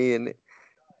tough. I mean,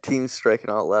 teams striking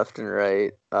out left and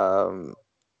right.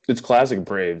 It's classic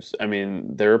Braves. I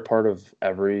mean, they're a part of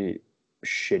every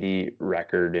shitty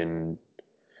record in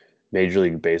Major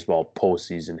League Baseball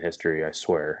postseason history, I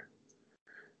swear.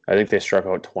 I think they struck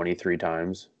out 23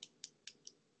 times.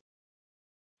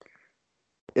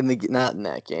 Not in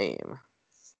that game.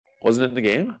 Wasn't it in the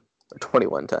game?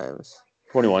 21 times.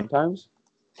 21 times?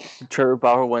 Trevor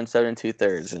Bauer won 7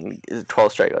 2/3 and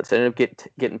 12 strikeouts. They ended up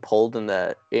getting pulled in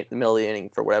the middle of the inning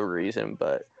for whatever reason,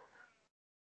 but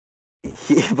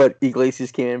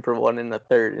Iglesias came in for 1 in the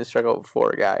third and struck out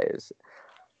 4 guys.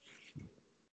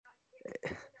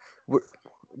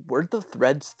 Were the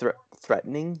Threads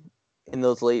threatening in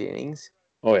those late innings?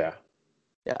 Oh yeah.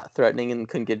 Yeah, threatening and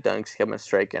couldn't get done because kept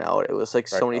striking out. It was like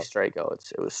so many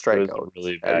strikeouts. It was strikeouts. It was a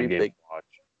really bad game to watch.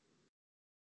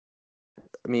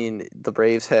 I mean, the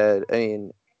Braves had. I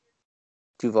mean,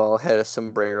 Duvall had a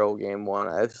sombrero game 1.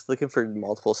 I was looking for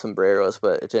multiple sombreros,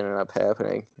 but it didn't end up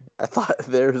happening. I thought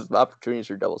there was opportunities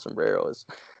for double sombreros.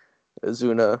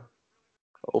 Ozuna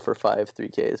 0 for 5, 3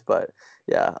 Ks, but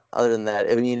yeah. Other than that,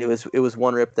 I mean, it was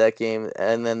 1 rip that game,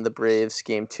 and then the Braves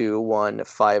game 2 won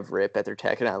 5 rip after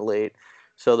tacking on late.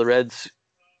 So the Reds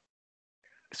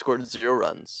scored 0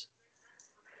 runs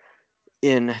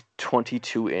in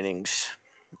 22 innings.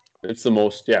 It's the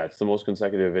most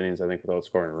consecutive innings I think without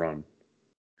scoring a run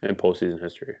in postseason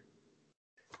history.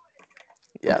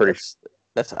 Yeah,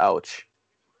 that's ouch.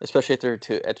 Especially after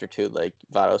two, like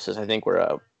Votto says, I think we're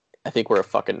a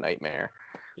fucking nightmare.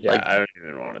 Yeah, like, I don't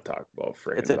even want to talk about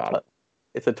freaking Votto.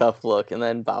 It's a tough look. And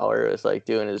then Bauer is like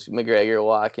doing his McGregor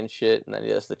walk and shit, and then he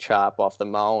does the chop off the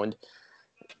mound.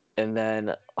 And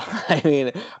then, I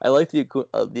mean, I like the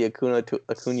Acuna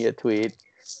tweet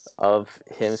of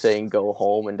him saying "go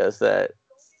home" and does that.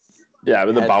 Yeah,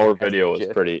 but the Bauer video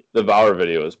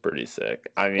was pretty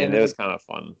sick. I mean, it was kind of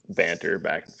fun banter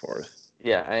back and forth.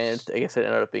 Yeah, and I guess it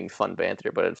ended up being fun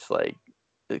banter, but it's like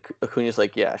Acuna's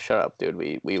like, "Yeah, shut up, dude.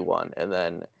 We won," and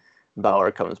then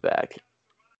Bauer comes back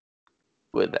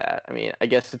with that. I mean, I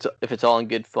guess if it's all in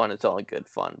good fun, it's all in good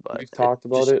fun. But we've talked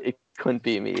about it. It couldn't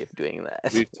be me doing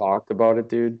that. We've talked about it,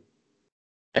 dude,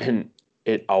 and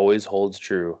it always holds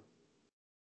true.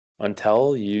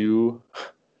 Until you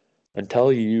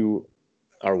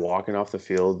are walking off the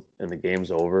field and the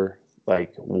game's over,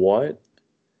 like, what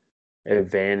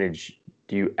advantage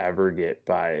do you ever get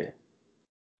by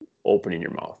opening your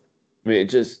mouth? I mean, it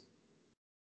just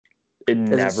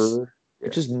never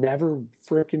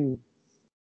freaking.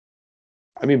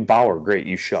 I mean, Bauer, great,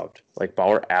 you shoved. Like,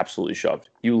 Bauer absolutely shoved.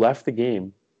 You left the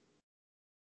game,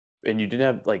 and you didn't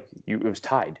have, it was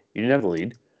tied. You didn't have the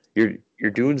lead. You're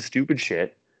doing stupid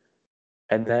shit,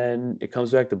 and then it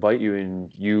comes back to bite you,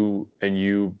 and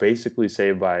you basically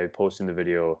say by posting the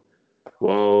video,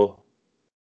 well,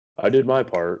 I did my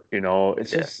part. You know,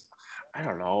 it's just, I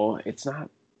don't know. It's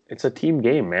not. It's a team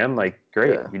game, man. Like,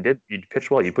 great, you pitched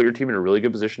well. You put your team in a really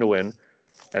good position to win,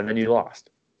 and then you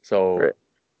lost. So. Right.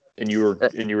 And you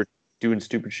were doing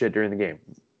stupid shit during the game.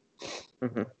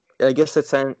 Mm-hmm. I guess that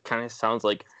kind of sounds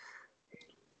like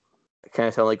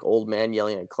old man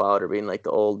yelling at cloud or being like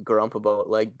the old grump about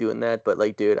like doing that. But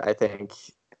like, dude, I think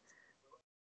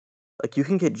like you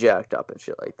can get jacked up and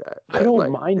shit like that. I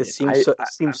don't mind it. It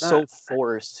seems so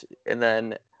forced, and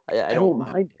then I don't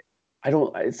mind it. I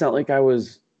don't. It's not like I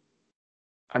was.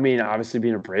 I mean, obviously,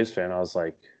 being a Braves fan, I was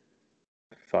like,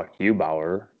 "Fuck you,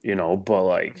 Bauer," you know. But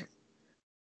like.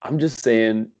 I'm just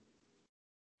saying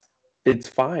it's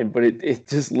fine, but it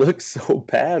just looks so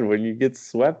bad when you get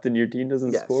swept and your team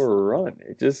doesn't score a run.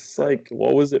 It just like,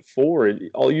 what was it for?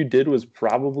 All you did was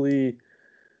probably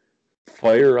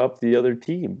fire up the other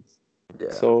team.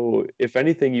 Yeah. So if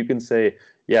anything, you can say,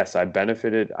 yes, I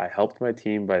benefited. I helped my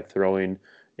team by throwing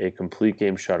a complete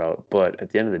game shutout. But at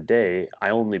the end of the day,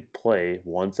 I only play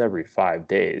once every 5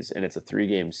 days, and it's a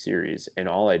 3-game series. And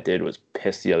all I did was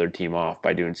piss the other team off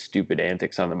by doing stupid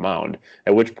antics on the mound,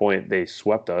 at which point they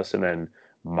swept us and then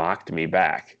mocked me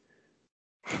back.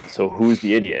 So who's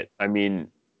the idiot? I mean,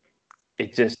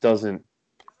 it just doesn't.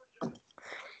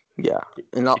 Yeah.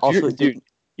 And also, dude,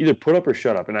 either put up or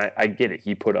shut up. And I get it.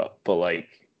 He put up, but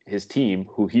like his team,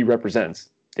 who he represents,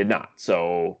 did not.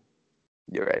 So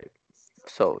you're right.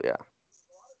 So yeah,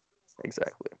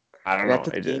 exactly. I don't know.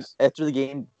 After the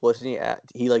game, wasn't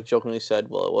he like jokingly said,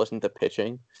 "Well, it wasn't the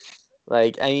pitching."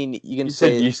 Like, I mean, you can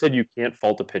say you said you can't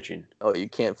fault the pitching. Oh, you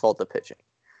can't fault the pitching,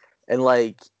 and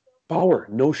like Bauer,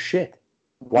 no shit.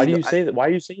 Why do you say that? Why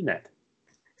are you saying that?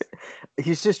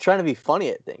 He's just trying to be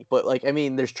funny, I think. But like, I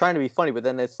mean, there's trying to be funny, but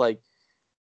then it's like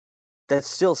that's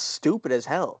still stupid as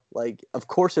hell. Like, of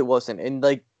course it wasn't. And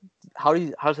like, how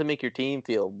does it make your team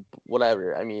feel?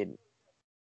 Whatever. I mean,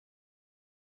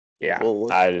 yeah.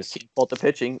 Well, I just can't fault the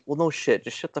pitching. Well, no shit.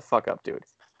 Just shut the fuck up, dude.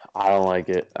 I don't like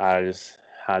it.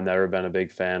 I've never been a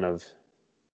big fan of.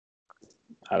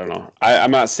 I don't know.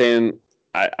 I'm not saying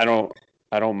I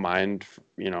don't mind,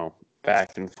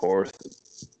 back and forth,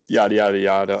 yada yada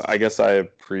yada. I guess I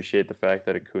appreciate the fact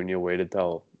that Acuna waited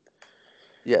till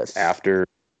after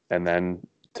and then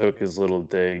took his little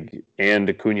dig, and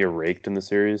Acuna raked in the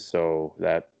series, so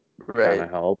that kind of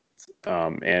helped.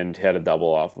 And had a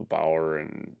double off of Bauer,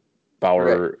 and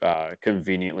Bauer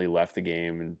conveniently left the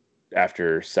game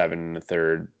after 7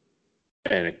 1/3,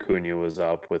 and Acuna was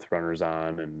up with runners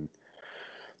on and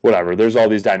whatever. There's all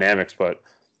these dynamics, but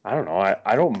I don't know.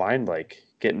 I don't mind like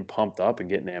getting pumped up and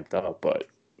getting amped up, but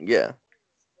yeah,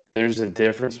 there's a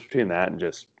difference between that and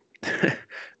just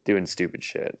doing stupid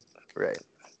shit. Right.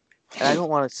 And I don't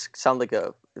want to sound like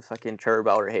a fucking Trevor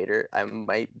Bauer hater. I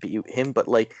might be him, but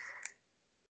like,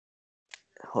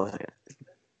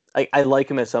 I like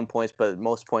him at some points, but at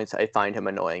most points I find him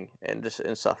annoying and just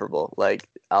insufferable. Like,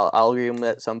 I'll agree with him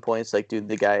at some points. Like, dude,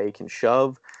 the guy can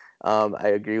shove. I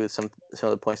agree with some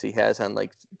of the points he has on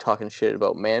like talking shit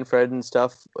about Manfred and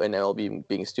stuff, and MLB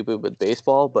being stupid with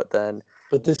baseball. But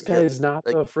this guy is not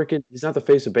he's not the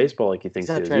face of baseball like he thinks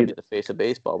he is. He's not trying to be the face of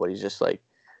baseball, but he's just like,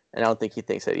 and I don't think he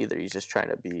thinks that either. He's just trying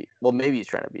to be. Well, maybe he's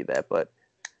trying to be that, but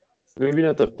maybe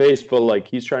not the face, but like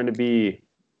he's trying to be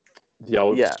the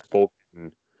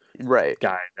outspoken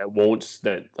guy that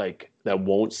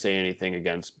won't say anything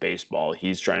against baseball.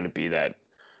 He's trying to be that.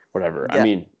 Whatever. Yeah. I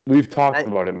mean, we've talked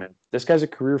about it, man. This guy's a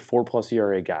career 4+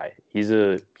 ERA guy. He's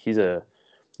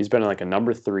been like a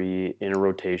number 3 in a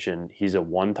rotation. He's a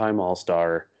one-time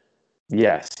All-Star.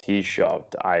 Yes, he's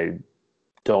shoved. I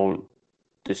don't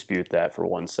dispute that for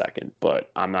 1 second,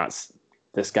 but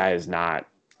this guy is not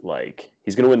like,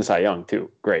 he's going to win the Cy Young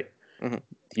too. Great. Mm-hmm.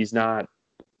 He's not,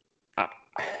 I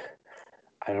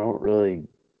don't really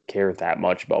care that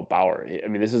much about Bauer. I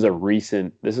mean, this is a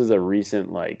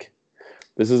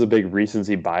big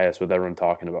recency bias with everyone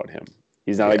talking about him.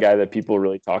 He's not a guy that people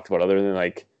really talked about other than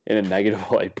like in a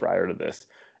negative light prior to this.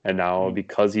 And now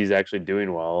because he's actually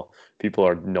doing well, people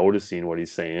are noticing what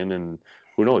he's saying. And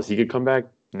who knows, he could come back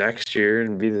next year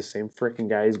and be the same freaking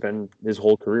guy he's been his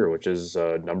whole career, which is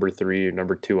number 3 or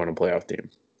number 2 on a playoff team.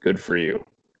 Good for you.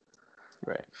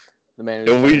 Right. The man.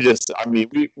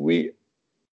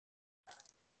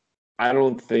 I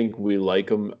don't think we like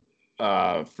him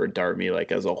for Dartme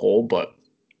like as a whole, but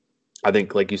I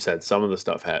think, like you said, some of the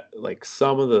stuff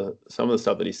some of the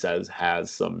stuff that he says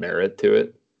has some merit to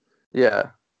it.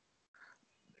 Yeah.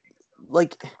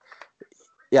 Like,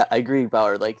 yeah, I agree,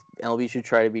 Bauer. Like, MLB should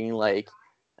try to be like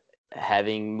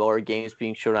having more games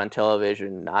being shown on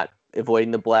television, not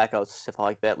avoiding the blackouts, stuff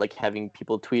like that. Like having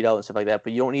people tweet out and stuff like that.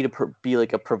 But you don't need to be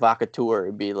like a provocateur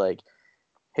and be like,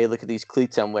 "Hey, look at these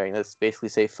cleats I'm wearing." Let's basically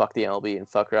say "fuck the MLB" and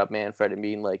 "fuck Rob Manfred" and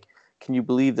being like, "Can you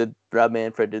believe that Rob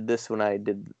Manfred did this when I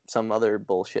did some other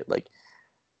bullshit?" Like,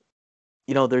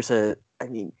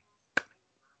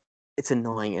 it's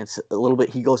annoying. It's a little bit.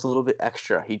 He goes a little bit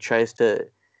extra. He tries to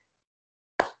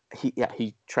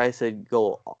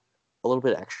go a little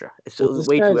bit extra. It's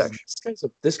way too extra.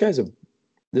 This guy's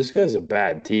a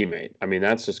bad teammate. I mean,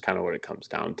 that's just kind of what it comes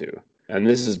down to. And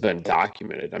this has been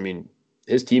documented. I mean,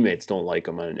 his teammates don't like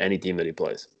him on any team that he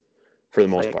plays, for the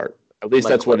most part. At least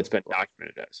that's what it's been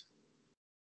documented as.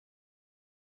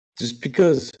 Just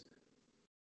because,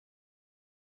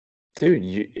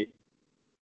 dude,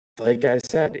 like I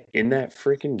said, in that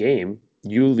freaking game,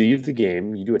 you leave the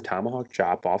game, you do a tomahawk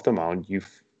chop off the mound,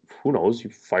 who knows, you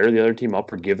fire the other team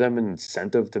up or give them an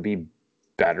incentive to be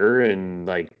better and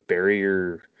like bury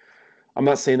your. I'm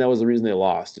not saying that was the reason they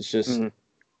lost. It's just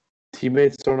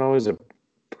teammates don't always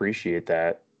appreciate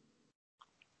that.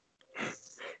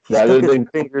 He stuck rather his than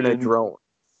finger in a drone.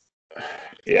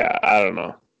 Yeah, I don't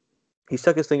know. He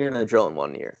stuck his finger in a drone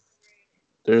one year.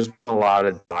 There's a lot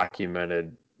of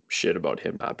documented shit about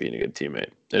him not being a good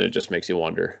teammate, and it just makes you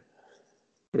wonder.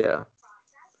 Yeah.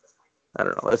 I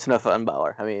don't know. It's enough on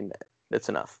Bauer. I mean, it's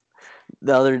enough.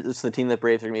 The other, it's the team that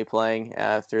Braves are going to be playing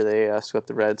after they swept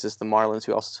the Reds. Is the Marlins,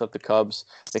 who also swept the Cubs.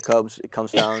 The Cubs, it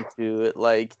comes down to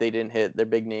like they didn't hit their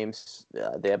big names.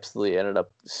 They absolutely ended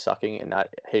up sucking and not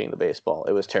hitting the baseball.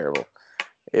 It was terrible.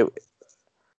 It.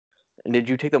 And did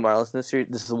you take the Marlins in this series?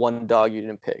 This is the one dog you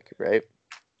didn't pick, right?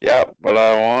 Yeah, but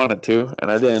I wanted to, and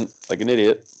I didn't, like an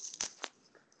idiot.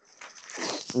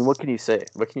 And what can you say?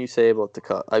 What can you say about the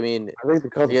Cubs? I mean, I think the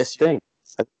Cubs stink.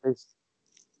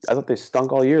 I thought they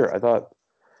stunk all year. I thought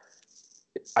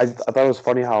it was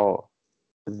funny how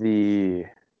the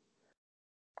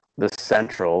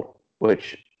Central,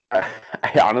 which I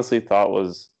honestly thought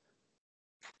was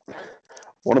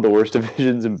one of the worst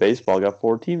divisions in baseball, got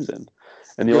 4 teams in,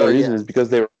 and the only reason is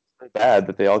because they were so bad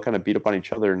that they all kind of beat up on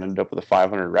each other and ended up with a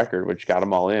 500 record, which got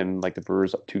them all in. Like the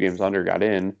Brewers, 2 games under, got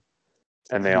in,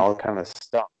 and they all kind of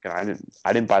stunk. And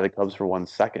I didn't buy the Cubs for 1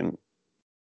 second.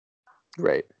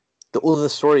 Right. The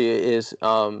story is,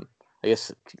 I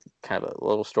guess, kind of a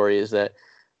little story is that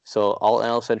so all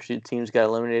NL Central teams got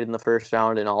eliminated in the first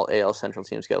round, and all AL Central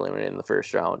teams got eliminated in the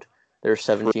first round. There were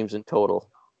 7 teams in total,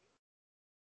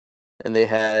 and they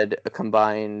had a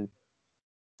combined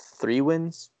 3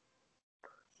 wins.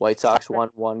 White Sox won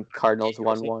 1, Cardinals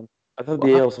won 1. I thought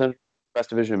the AL Central was the best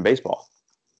division in baseball.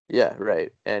 Yeah,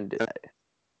 right. And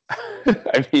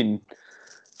I mean,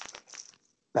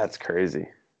 that's crazy.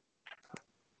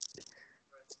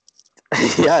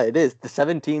 yeah, it is. The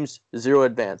 7 teams, 0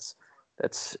 advance.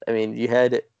 That's, I mean, you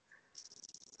had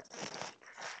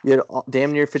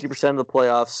damn near 50% of the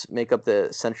playoffs make up the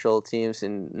Central teams,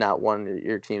 and not one of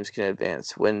your teams can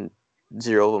advance when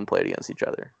 0 of them played against each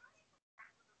other.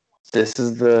 This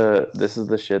is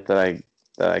the shit that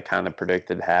I kind of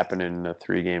predicted happened in a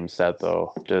 3-game set,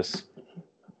 though. Just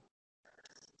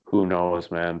who knows,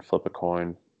 man? Flip a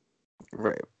coin.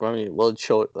 Right. I mean, well,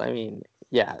 I mean,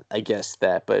 yeah, I guess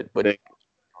that, but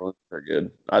Marlins are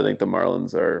good. I think the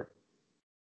Marlins are.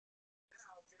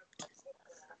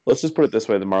 Let's just put it this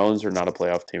way: the Marlins are not a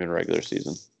playoff team in regular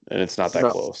season, and it's not that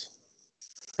close.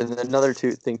 And another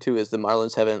thing too is the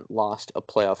Marlins haven't lost a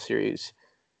playoff series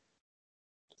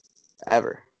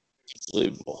ever.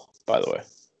 Unbelievable, by the way.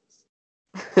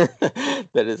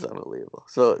 That is unbelievable.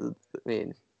 So, I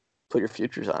mean, put your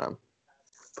futures on them.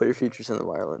 Put your futures in the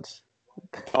Marlins.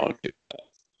 Don't do that.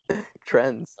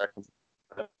 Trends.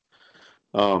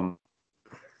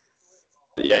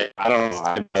 Yeah, I don't know.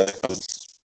 I bet it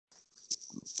was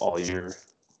all year.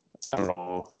 I don't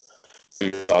know. I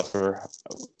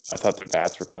thought the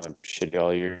bats were kind of shitty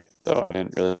all year, so I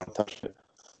didn't really touch it.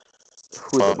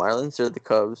 Who, the Marlins or the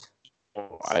Cubs?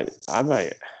 I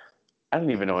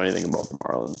didn't even know anything about the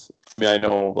Marlins. I mean, I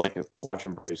know like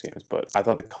watching Braves games, but I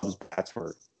thought the Cubs bats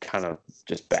were kind of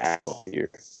just bad all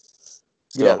year.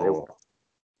 So, yeah,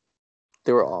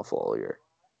 they were awful all year.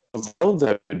 The Marlins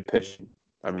have been pitching.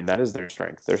 I mean, that is their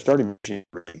strength. Their starting pitching is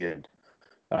really good.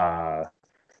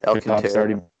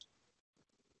 Alcantara.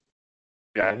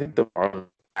 Yeah, I think the Marlins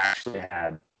actually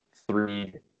had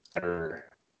 3 better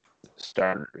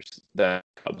starters that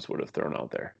Cubs would have thrown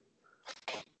out there.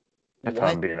 If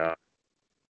I'm being honest.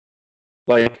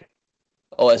 Like,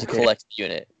 as a collective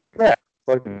unit. Yeah,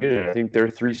 collective unit. I think their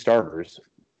 3 starters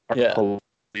are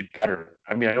better.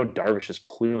 I mean, I know Darvish is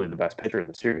clearly the best pitcher in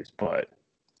the series, but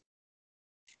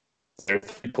their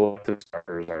 3 collective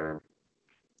starters are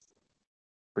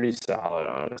pretty solid,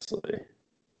 honestly.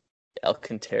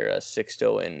 Alcantara,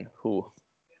 Sixto, and who?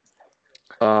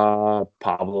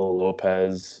 Pablo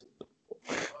Lopez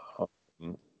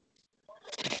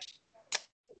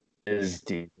is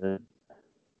decent.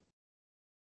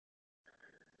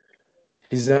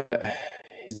 He's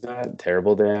not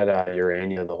terrible. They had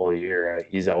Urania the whole year.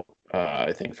 He's out,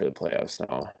 I think, for the playoffs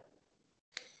now.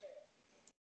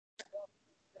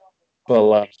 But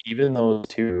like, even those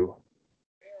 2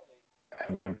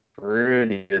 have been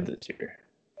pretty good this year.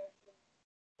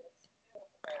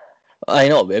 I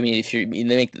know. I mean,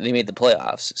 they made the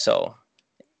playoffs, so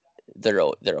they're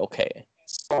okay.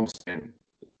 All I'm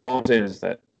saying is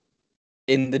that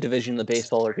in the division of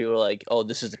baseball where people are like, "Oh,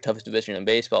 this is the toughest division in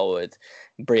baseball," with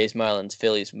Braves, Marlins,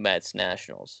 Phillies, Mets,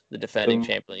 Nationals, the defending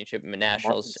championship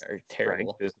Nationals are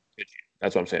terrible.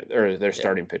 That's what I'm saying. They're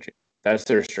starting pitching. That's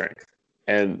their strength,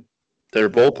 and their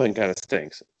bullpen kind of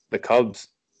stinks. The Cubs,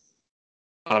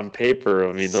 on paper,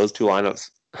 I mean, those 2 lineups.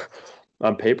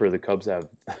 On paper, the Cubs have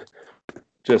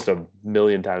just a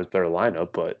million times better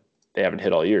lineup, but they haven't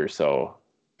hit all year, so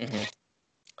Mm-hmm.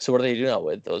 So what do they do now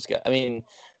with those guys? I mean,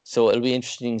 so it'll be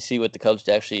interesting to see what the Cubs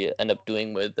actually end up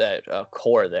doing with that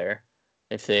core there,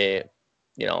 if they,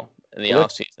 in the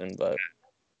offseason. But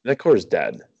that core is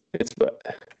dead.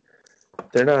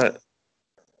 They're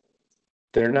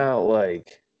not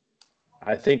like.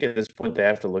 I think at this point they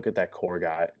have to look at that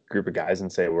group of guys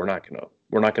and say we're not gonna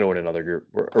win another group,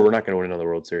 or we're not gonna win another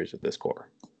World Series with this core.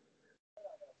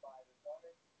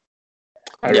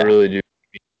 I really do.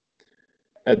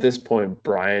 At this point,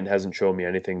 Bryant hasn't shown me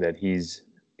anything that he's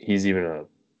even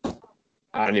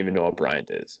I don't even know what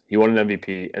Bryant is. He won an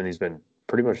MVP and he's been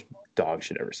pretty much dog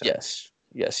shit ever since.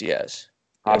 Yes, he has.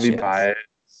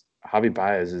 Javi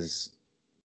Baez is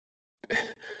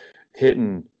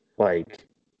hitting like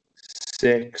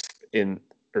 6th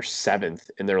or 7th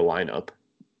in their lineup,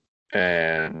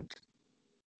 and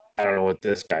I don't know what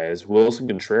this guy is. Wilson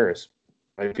Contreras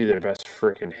might be their best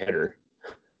freaking hitter.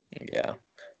 Yeah,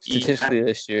 statistically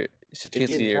this year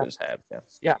was Hap.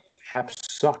 Yeah, Hap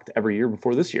sucked every year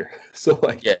before this year. So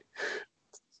yeah.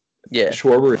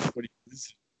 Schwarber is what he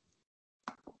is.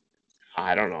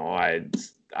 I don't know.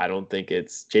 I don't think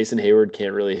it's Jason Hayward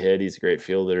can't really hit. He's a great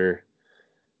fielder.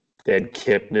 They had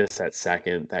Kipnis at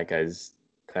second. That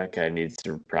guy needs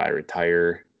to probably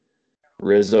retire.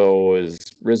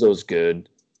 Rizzo's good,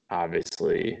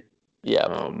 obviously.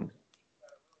 Yeah.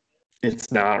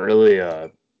 It's not really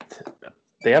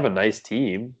they have a nice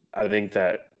team. I think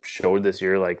that showed this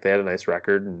year, like they had a nice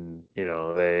record, and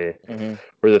they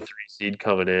were the 3 seed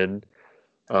coming in.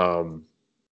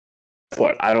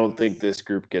 But I don't think this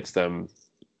group gets them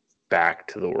back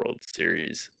to the World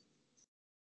Series.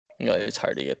 It's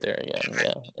hard to get there again.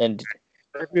 Yeah, and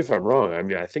correct me if I'm wrong. I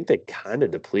mean, I think they kind of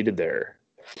depleted their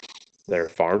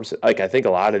farms. Like, I think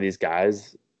a lot of these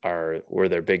guys were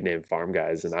their big name farm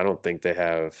guys, and I don't think they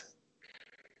have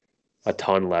a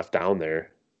ton left down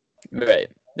there.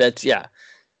 Right. That's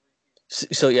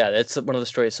So that's one of the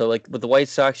stories. So like with the White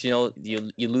Sox, you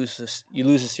lose a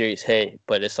series,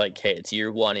 but it's like, it's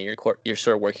year one and you're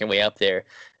sort of working your way up there.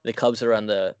 The Cubs are on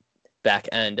the back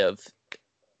end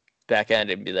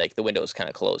and be like the window is kind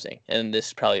of closing, and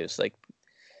this probably was like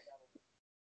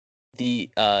the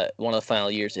one of the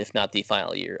final years, if not the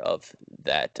final year of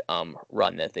that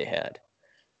run that they had.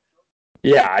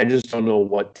 Yeah, I just don't know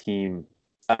what team.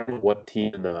 I don't know what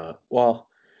team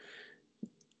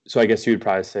so I guess you would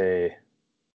probably say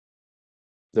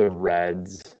the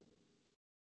Reds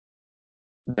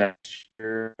next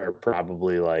year are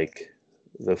probably like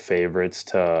the favorites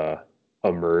to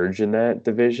emerge in that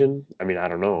division. I mean, I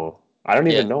don't know. I don't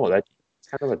even know. That's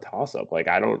kind of a toss-up. Like,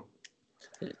 I don't.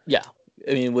 Yeah,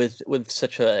 I mean, with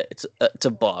such it's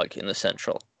a bog in the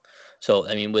Central. So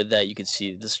I mean, with that, you can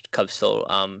see this Cubs still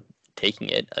taking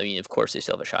it. I mean, of course, they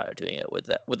still have a shot at doing it with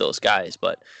those guys,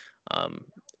 but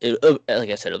like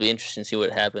I said, it'll be interesting to see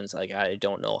what happens. Like, I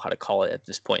don't know how to call it at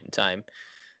this point in time.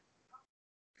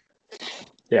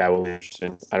 Yeah, well,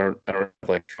 interesting. I don't have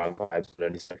like strong vibes with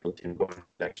any Central team going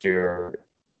next year or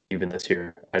even this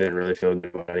year. I didn't really feel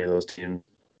good about any of those teams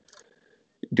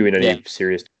doing any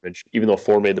serious damage. Even though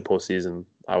 4 made the postseason,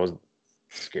 I was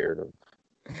scared of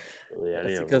really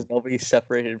any of them. Because nobody's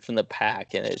separated from the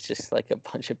pack, and it's just like a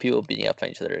bunch of people beating up on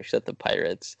each other, except the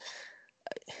Pirates.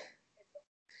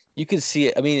 You could see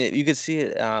it. I mean, you could see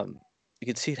it. You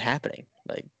could see it happening.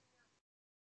 Like,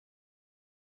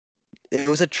 it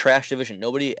was a trash division.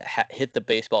 Nobody hit the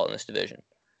baseball in this division.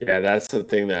 Yeah, that's the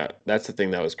thing that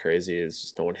was crazy is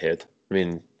just no one hit. I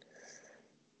mean,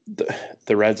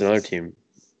 the Reds, another team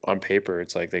on paper,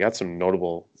 it's like they got some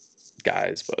notable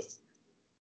guys, but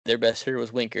their best hitter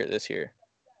was Winker this year.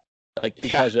 Like, the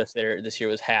Cubs' best hitter this year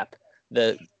was Hap.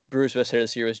 The Brewers' best hitter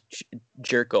this year was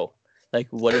Jerko. Like,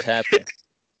 what is happening?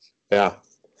 Yeah,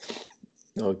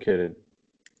 no kidding.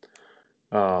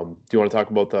 Do you want to talk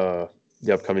about the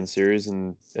upcoming series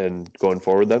and going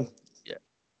forward then?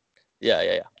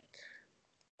 Yeah.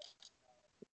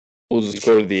 We'll just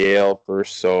go to the AL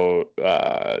first. So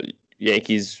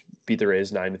Yankees beat the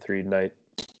Rays 9-3 tonight.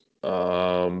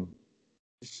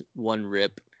 One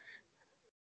rip.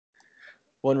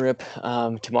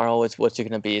 Tomorrow, what's it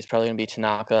going to be? It's probably going to be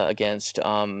Tanaka against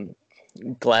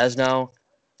Glasnow.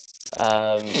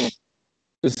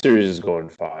 This series is going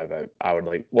 5. I would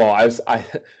like. Well,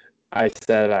 I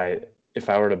said if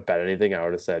I were to bet anything, I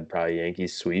would have said probably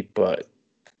Yankees sweep. But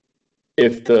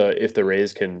if the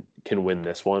Rays can win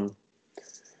this one,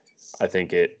 I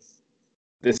think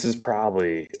this is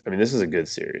probably. I mean, this is a good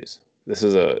series. This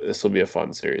will be a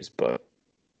fun series, but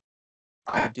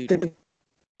I think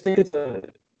it's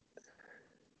the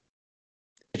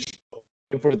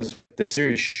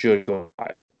series should go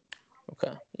 5.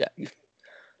 Okay. Yeah.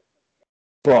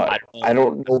 But I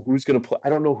don't know who's gonna play. I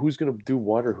don't know who's gonna do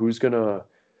what or who's gonna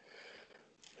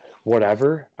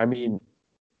whatever. I mean,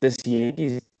 this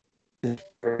Yankees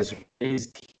is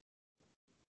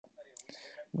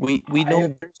we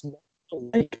know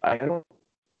I don't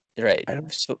right. I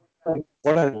don't So know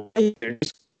what I like. They're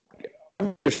just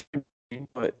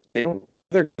but they don't.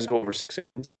 They're just go over 6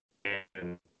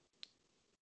 and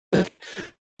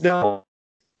no.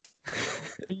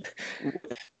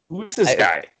 Who's this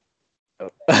guy?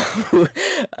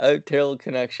 a terrible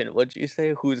connection. What'd you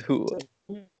say? Who's who?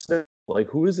 Like,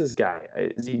 who is this guy?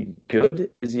 Is he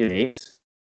good? Is he an ace?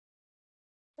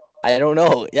 I don't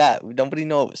know. Yeah, nobody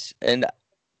knows. And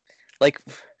like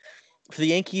for the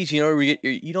Yankees, you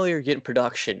know, you're getting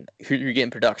production. Who you're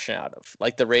getting production out of?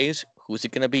 Like the Rays, who's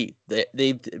it gonna be?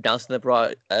 They've announced on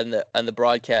the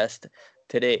broadcast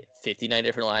today 59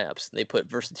 different lineups. They put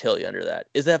versatility under that.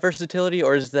 Is that versatility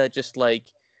or is that just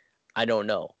like I don't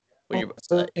know? When you're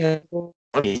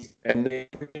And they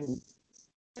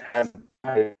have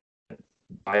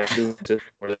I do just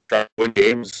where they try to win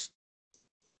games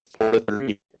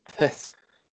 4-3.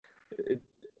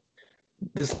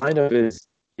 This lineup is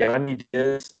Yanni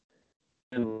Diaz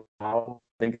and Lau.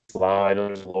 I think it's Lau. I know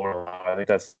there's Laura Lau. I think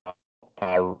that's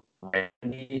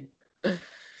Randy.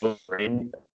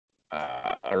 Randy.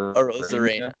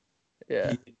 Arozarena.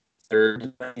 Yeah.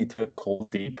 Third, he took Cold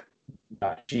Deep.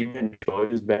 Steven Joy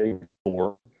is batting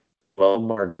 4. Well,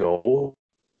 Margot,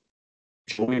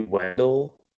 Joey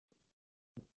Wendell,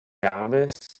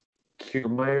 Davis,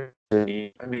 Kiermaier.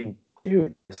 I mean,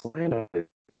 dude, this lineup is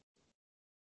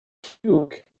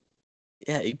huge.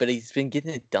 Yeah, but he's been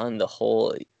getting it done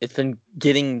it's been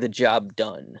getting the job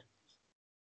done.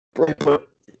 Right, but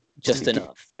just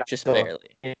enough. Just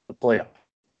barely. In the playoff.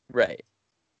 Right.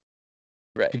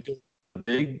 Right. Because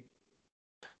the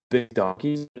big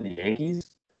donkeys and the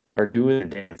Yankees are doing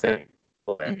their damn thing.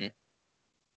 Mm-hmm.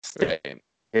 Right.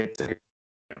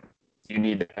 You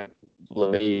need to have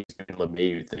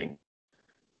LeMahieu thing.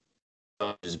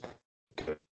 Just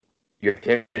good. You're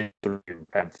hitting 3,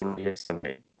 had 3 hits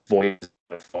tonight. Voice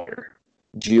on fire.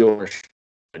 Gio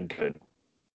been good.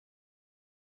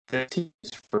 The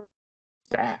team's for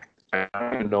stacked. I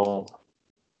don't even know.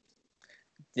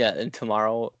 Yeah, and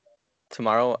tomorrow,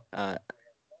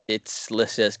 it's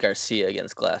listed as Garcia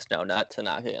against Glasnow, not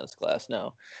Tanaka against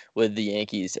Glasnow, with the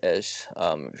Yankees as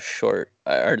short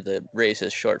or the Rays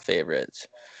as short favorites.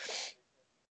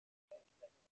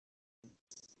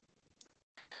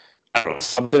 I don't know,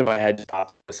 something in my head just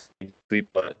popped this week,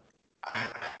 but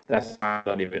that's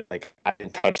not even like I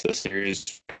didn't touch the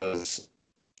series because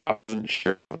I wasn't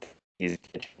sure what he's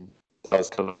pitching. So I was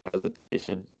kind of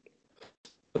hesitation.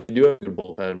 But they do have a good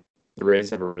bullpen. The Rays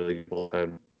have a really good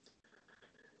bullpen.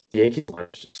 The Yankees are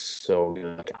just so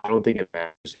good. Like, I don't think it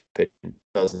matters who's pitching. It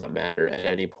does not matter at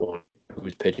any point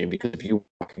who's pitching because if you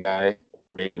walk a guy,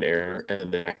 make an error,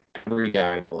 and then every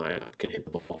guy in the lineup can hit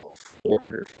the ball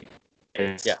 400 feet.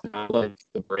 And it's not like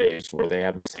the Braves where they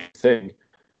have the same thing.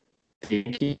 The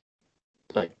Yankees,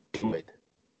 like, do it.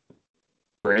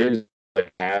 Braves,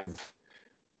 like, have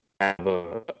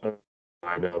a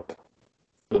lineup for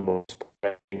the most part.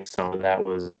 I think some of that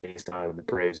was based on the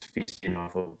Braves feasting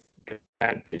off of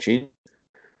bad pitching.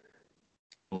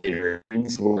 Later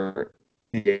innings were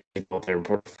the Yankees out there and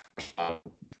put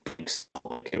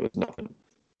like it was nothing.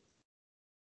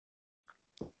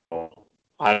 So,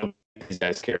 I don't think these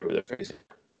guys care who they're facing.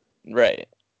 Right.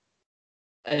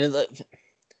 And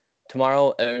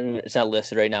tomorrow, and it's not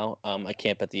listed right now. I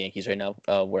can't bet the Yankees right now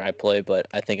where I play, but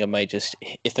I think I might just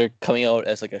if they're coming out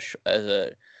as like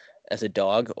as a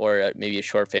dog or maybe a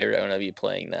short favorite, I'm gonna be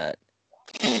playing that.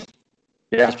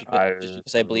 Yeah, just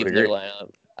because I believe in their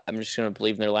lineup. I'm just gonna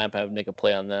believe in their lineup. I would make a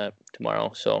play on that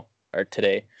tomorrow, or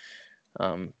today.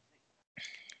 What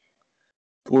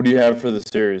do you have for the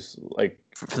series? Like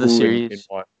for the series?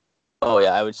 Oh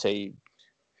yeah, I would say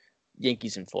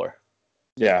Yankees in 4.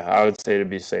 Yeah, I would say to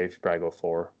be safe, probably go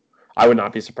 4. I would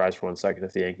not be surprised for 1 second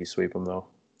if the Yankees sweep them though.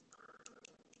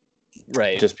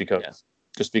 Right. Just because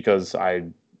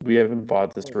we haven't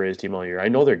bought this Rays team all year. I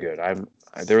know they're good.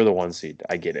 They were the 1 seed.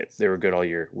 I get it. They were good all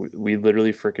year. We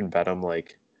literally freaking bet them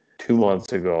like 2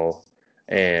 months ago,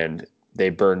 and they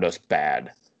burned us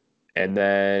bad. And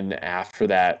then after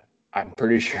that, I'm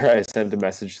pretty sure I sent a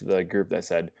message to the group that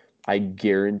said, I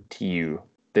guarantee you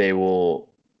they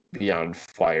will be on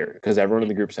fire. Because everyone in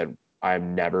the group said,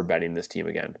 I'm never betting this team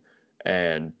again.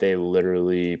 And they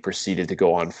literally proceeded to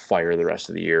go on fire the rest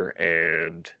of the year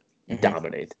and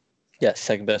dominate. Yeah,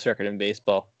 second best record in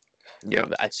baseball. Yeah,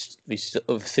 we still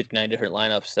have 59 different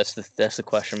lineups. That's the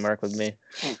question mark with me.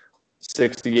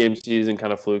 60-game season,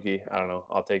 kind of fluky. I don't know.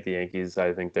 I'll take the Yankees.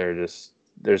 I think they're just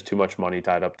there's too much money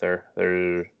tied up there.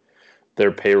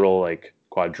 Their payroll like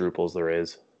quadruples the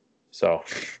Rays. So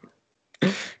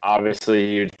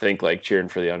obviously you'd think like cheering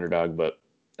for the underdog, but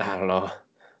I don't know.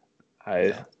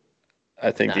 I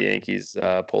think the Yankees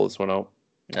pull this one out.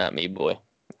 Not me, boy.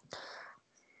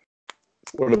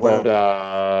 What about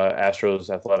Astros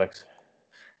Athletics?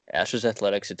 Astros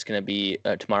Athletics. It's gonna be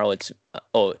tomorrow.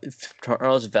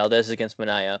 Tomorrow's Valdez against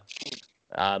Manaea.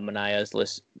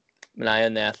 Manaea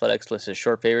and the Athletics list as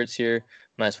short favorites here.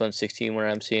 -116 where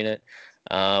I'm seeing it.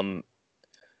 Can't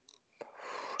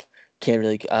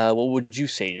really. What would you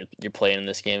say your play in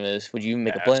this game is? Would you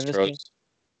make a play in this game?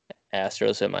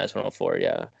 Astros at -104.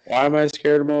 Yeah. Why am I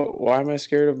scared of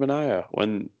Manaea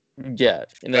when? Yeah,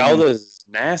 and then Valdez is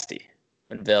nasty.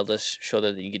 When Valdez showed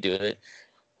that you could do it,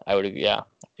 I would. Yeah,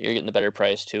 you're getting the better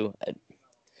price too. I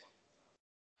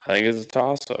think it's a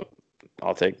toss-up.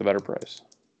 I'll take the better price.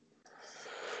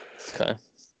 Okay.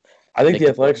 I think the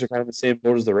Athletics are kind of the same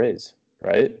boat as the Rays,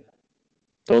 right?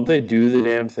 Don't they do the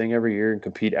damn thing every year and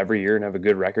compete every year and have a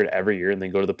good record every year and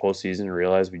then go to the postseason and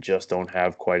realize we just don't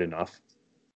have quite enough?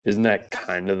 Isn't that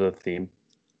kind of the theme?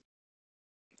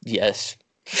 Yes,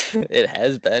 it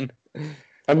has been.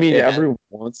 I mean, every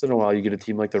once in a while you get a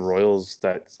team like the Royals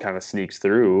that kind of sneaks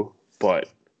through, but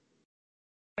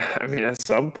I mean, at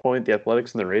some point the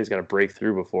Athletics and the Rays got to break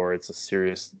through before it's a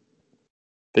serious.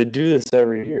 They do this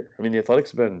every year. I mean, the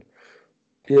Athletics have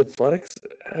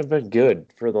been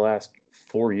good for the last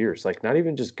 4 years. Like, not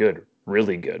even just good,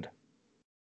 really good.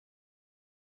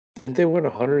 Didn't they win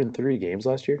 103 games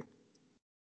last year?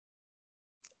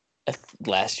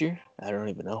 Last year? I don't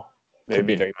even know. Maybe. Could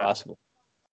be very possible.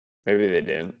 Maybe they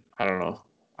didn't. I don't know.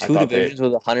 Two divisions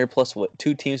with 100 plus. What?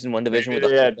 2 teams in one division with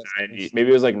 100 plus 90. Maybe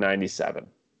it was like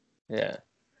 97. Yeah.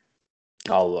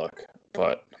 I'll look,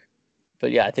 but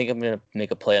yeah, I think I'm gonna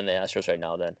make a play on the Astros right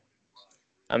now. Then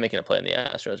I'm making a play on the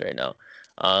Astros right now,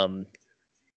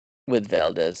 with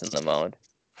Valdez in the mound.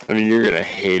 I mean, you're gonna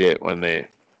hate it when they.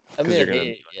 I mean, I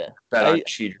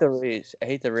hate the Rays. I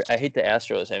hate the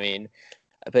Astros. I mean,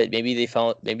 but maybe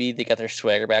they got their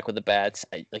swagger back with the bats.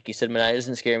 Like you said, Manaea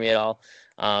doesn't scare me at all.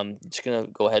 Just gonna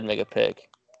go ahead and make a pick.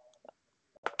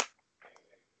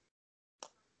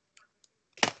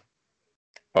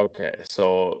 Okay,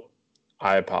 so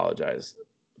I apologize.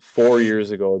 4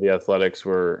 years ago, the Athletics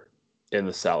were in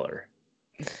the cellar.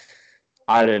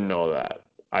 I didn't know that.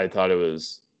 I thought it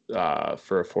was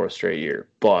for a 4th straight year.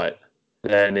 But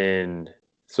then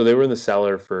so they were in the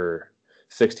cellar for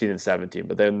 16 and 17,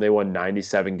 but then they won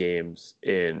 97 games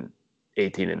in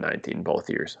 18 and 19 both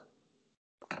years.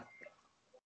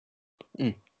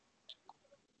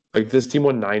 Like, this team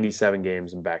won 97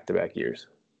 games in back-to-back years.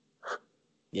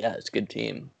 Yeah, it's a good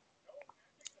team.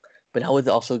 But now with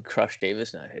also Crush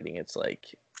Davis not hitting, it's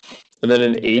like... And then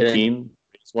in 18,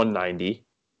 it's won 90.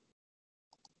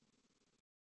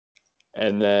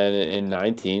 And then in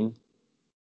 19,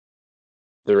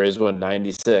 the Rays won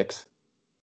 96.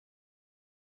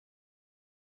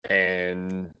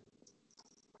 And...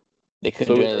 they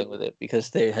couldn't do anything with it because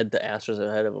they had the Astros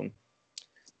ahead of them.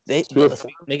 Let's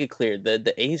make it clear,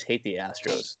 the A's hate the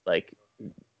Astros. Like,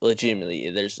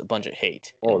 legitimately, there's a bunch of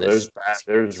hate. Oh, there's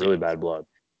really bad blood.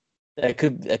 That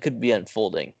could be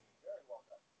unfolding.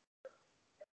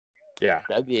 Yeah,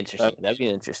 that'd be interesting.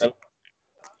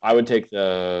 I would take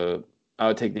the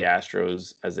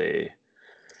Astros as a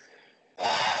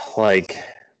like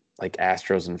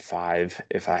Astros in 5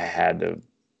 if I had to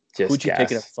just Who'd you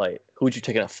take in a fight? Who would you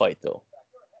take in a fight though?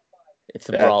 If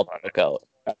the brawl broke out.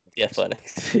 The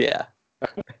Athletics. Yeah.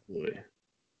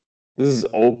 This is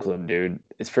Oakland, dude.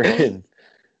 It's freaking.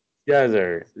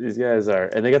 These guys are,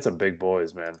 and they got some big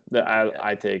boys, man.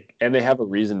 I take, and they have a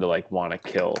reason to like want to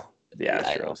kill the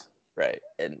Astros, right?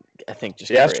 And I think just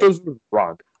the Astros would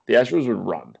run. The Astros would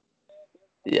run.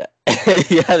 Yeah,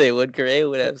 yeah, they would. Correa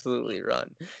would absolutely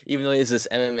run, even though he's this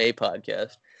MMA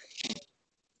podcast.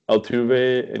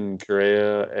 Altuve and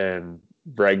Correa and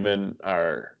Bregman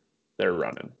they're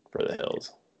running for the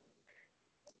hills.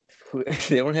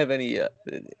 They don't have any.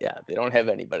 They don't have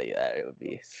anybody that I would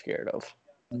be scared of.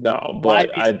 No, but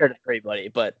I'd be scared of everybody.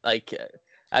 But like,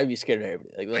 I'd be scared of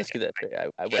everybody. Like, let's get that straight.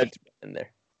 I went in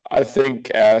there. I think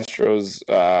Astros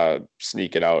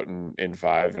sneak it out in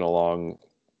 5 in a long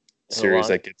series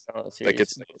that gets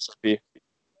It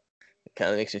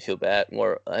kind of makes me feel bad.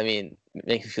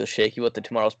 Makes me feel shaky with the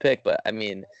tomorrow's pick. But I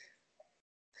mean,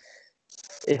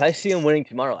 if I see him winning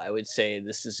tomorrow, I would say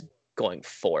this is going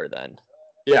 4 then.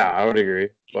 Yeah, I would agree.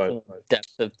 But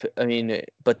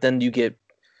but then you get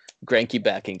Greinke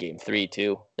back in game 3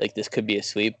 too. Like, this could be a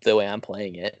sweep the way I'm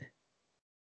playing it.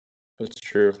 That's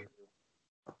true.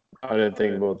 I didn't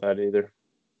think about that either.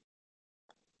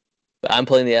 But I'm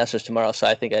playing the Astros tomorrow, so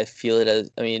I think I feel it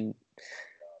as. I mean,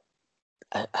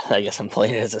 I guess I'm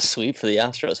playing it as a sweep for the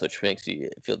Astros, which makes me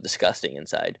feel disgusting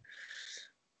inside.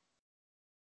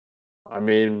 I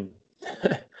mean,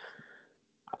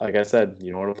 like I said,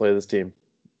 you don't want to play this team.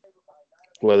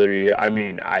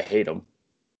 I hate them.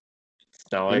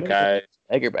 It's not like I.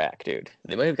 Swagger back, dude.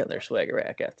 They might have gotten their swagger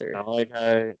back after.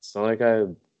 It's not like I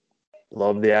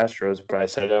love the Astros, but I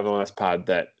said it on the last pod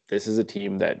that this is a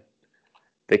team that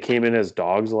they came in as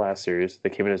dogs the last series. They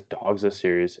came in as dogs this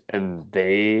series, and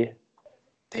they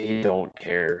don't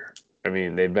care. I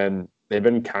mean, they've kind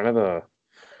of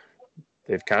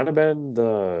been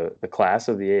the class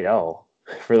of the AL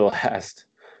for the last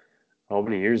how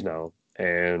many years now,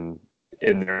 and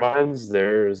in their minds,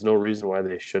 there is no reason why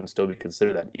they shouldn't still be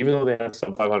considered that. Even though they have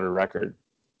some 500 record,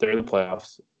 they're in the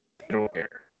playoffs. They don't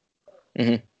care.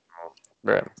 Mm-hmm.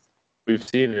 Right. We've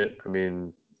seen it. I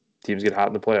mean, teams get hot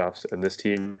in the playoffs, and this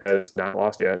team has not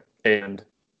lost yet, and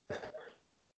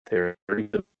they're pretty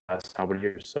good the last how many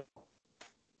years? So,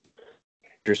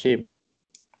 your team.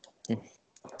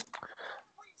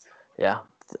 Yeah.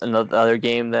 Another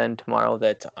game then tomorrow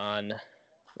that's on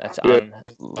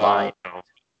line.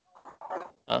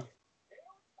 Huh?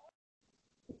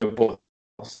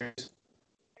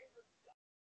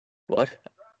 What?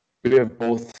 We have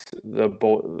both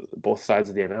sides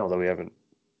of the NL that we haven't.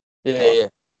 Yeah.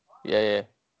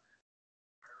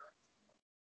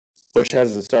 Which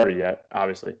hasn't started yet.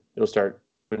 Obviously, it'll start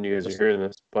when you guys are hearing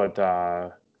this. But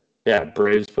yeah,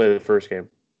 Braves play the first game.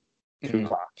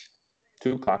 2:00.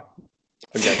 2:00.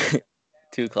 Again.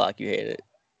 2:00. You hate it.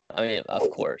 I mean, of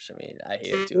course. I mean, I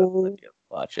hate it too.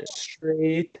 Watch it.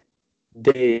 Straight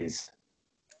days.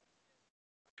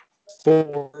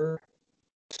 4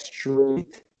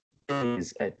 straight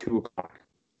days at 2:00.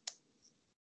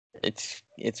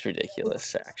 It's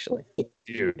ridiculous, actually.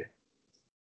 Dude.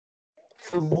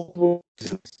 For multiple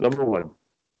reasons. Number one,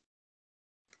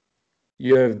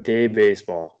 you have day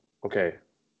baseball. Okay.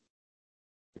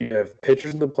 You have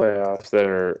pitchers in the playoffs that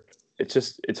are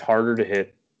it's harder to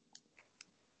hit.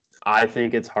 I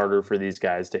think it's harder for these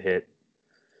guys to hit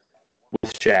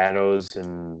with shadows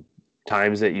and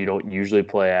times that you don't usually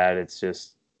play at. It's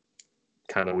just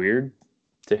kind of weird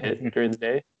to hit during the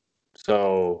day.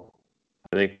 So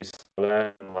I think we saw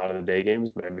that in a lot of the day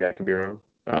games. Maybe I could be wrong.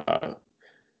 I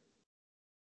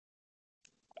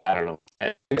don't know.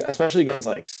 Especially against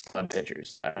like stud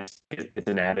pitchers. It's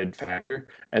an added factor.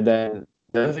 And then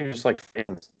the other thing is just like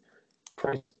fans.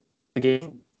 The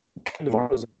game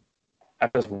tomorrow's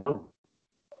FS1.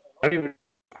 I don't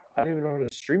even know how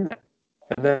to stream that.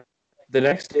 And then the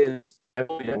next day is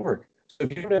MLB Network. So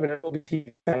if you don't have an MLB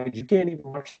TV package, you can't even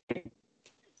watch the game.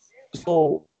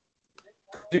 So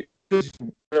just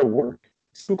at work.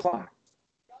 It's 2:00.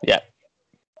 Yeah.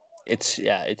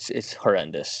 It's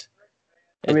horrendous.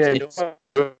 I mean, I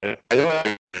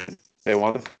know they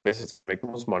want the business to make the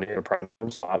most money in a prime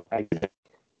slot. I get it.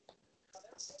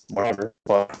 Whatever.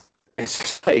 But it's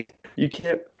just like you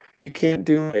can't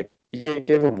do like you can't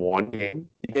give them one game.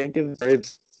 You can't give the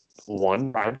Braves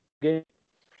one prime game.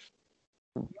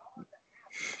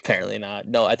 Apparently not.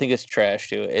 No, I think it's trash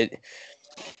too. It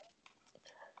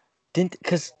didn't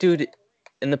because, dude,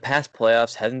 in the past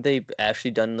playoffs, hasn't they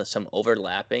actually done some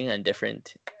overlapping on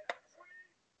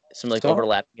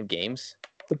overlapping of games?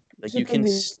 Like you can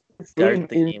start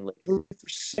the game for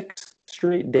 6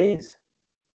 straight days.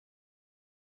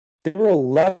 They were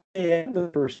 11 a.m. the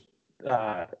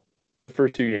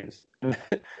first 2 games.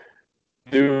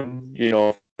 Noon,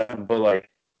 but like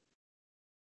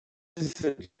this is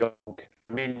a joke.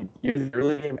 I mean, you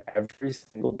literally game every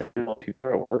single day while people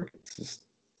are at work. It's just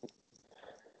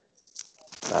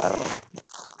I don't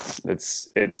know.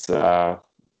 It's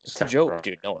It's a joke,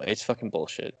 dude. No, it's fucking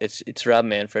bullshit. It's Rob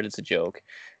Manfred. It's a joke.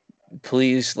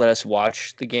 Please let us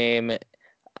watch the game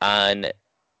on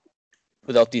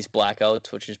without these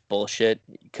blackouts, which is bullshit.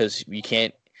 Because you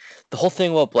can't. The whole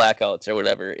thing about blackouts or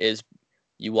whatever is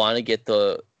you want to get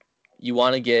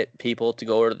people to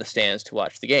go over to the stands to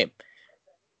watch the game.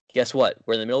 Guess what?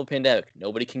 We're in the middle of a pandemic.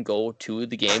 Nobody can go to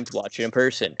the game to watch it in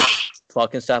person.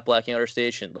 Fucking stop blacking out our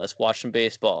station. Let's watch some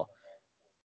baseball.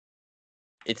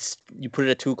 You put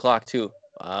it at 2:00 too.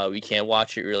 We can't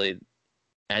watch it really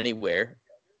anywhere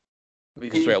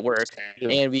because we're at work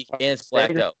and it's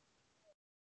blacked out.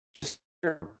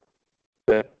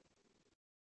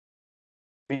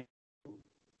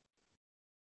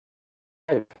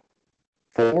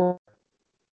 Four.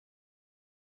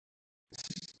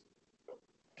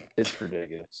 It's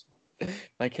ridiculous.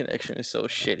 My connection is so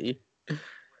shitty.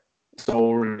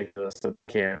 So ridiculous that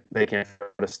they can't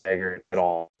stagger it at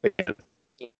all. They can't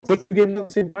put the game at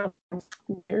the same time.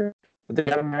 But they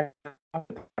gotta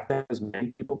have as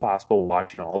many people possible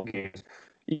watching all the games.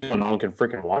 Even though no one can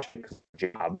freaking watch it because it's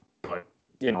their job. But,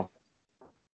 you know,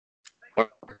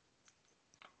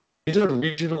 these are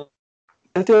regional.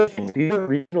 That's the other thing. These are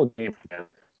regional games, man.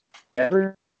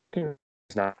 Every is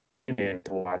not in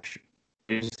to watch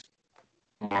these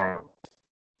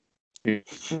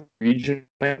regional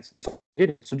fans.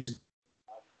 So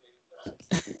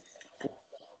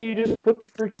you just put the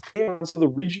freaking game on so the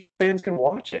regional fans can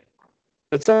watch it.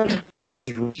 That's not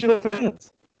regional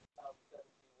fans.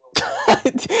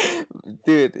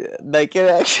 Dude, that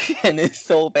connection is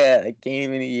so bad. I can't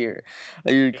even hear.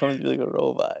 Like, you're coming through like a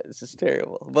robot. It's just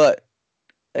terrible. But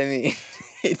I mean,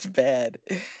 it's bad.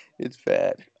 It's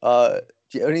bad. Do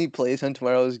you have any plays on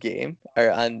tomorrow's game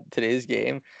or on today's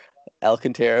game?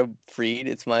 Alcantara, Freed.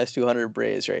 It's minus 200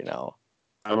 Braves right now.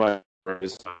 I'm like, I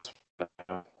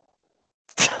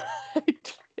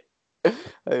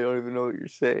don't even know what you're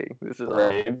saying. This is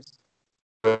Braves.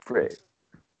 Brave.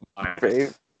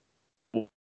 Brave.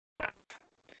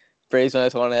 Braves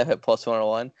minus 1.5 at plus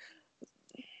 101.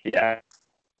 Yeah.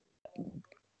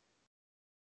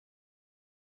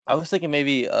 I was thinking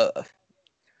maybe.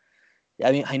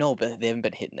 I mean, I know, but they haven't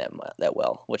been hitting that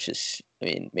well, which is, I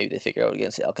mean, maybe they figure out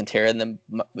against Alcantara, and then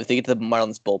if they get to the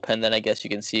Marlins bullpen, then I guess you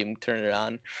can see them turn it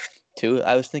on, too.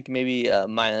 I was thinking maybe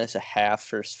minus a half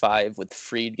first 5 with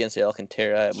Freed against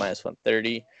Alcantara at minus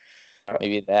 130.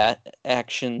 Maybe that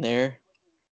action there.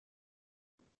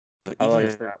 But I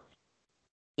like that.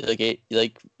 You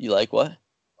like what?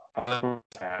 I like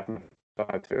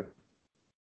that too.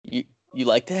 You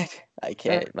like that? I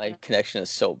can't. Yeah. My connection is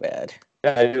so bad.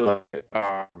 Yeah, I do like it.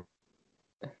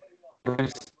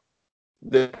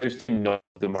 There's no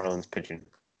the Marlins pitching.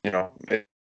 You know, that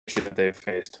they've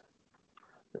faced.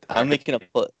 I'm making a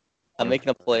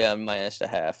play on minus a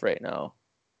half right now.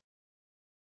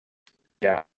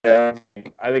 Yeah, I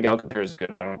think Alcantara is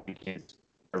good. I don't think he's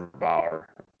a Bauer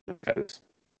because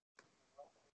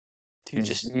Dude,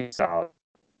 he's solid.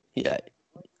 Yeah,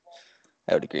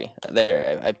 I would agree.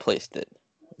 There, I placed it.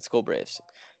 Let's go Braves.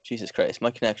 Jesus Christ,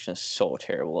 my connection is so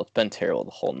terrible. It's been terrible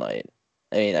the whole night.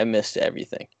 I mean, I missed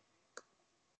everything.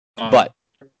 But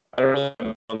I don't really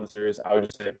know on the series. I would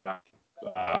just say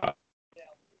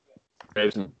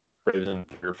Braves and 3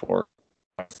 or 4.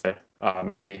 I'd say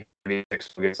maybe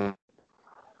 6 against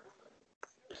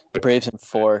Braves in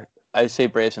 4. I'd say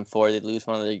Braves in 4. They'd lose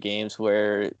one of their games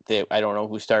where I don't know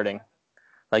who's starting.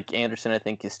 Like Anderson, I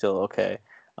think is still okay.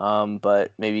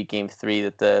 But maybe game 3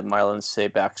 that the Marlins say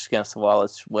backs against the wall,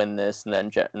 let's win this,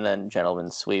 and then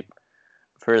gentlemen sweep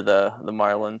for the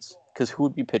Marlins. Because who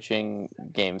would be pitching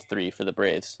game 3 for the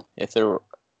Braves if there were?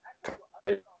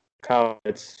 Kyle,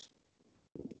 it's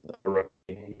a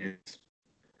rookie.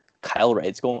 Kyle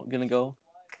Wright's gonna go.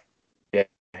 Yeah,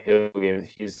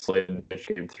 he's slated to pitch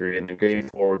game 3, and the game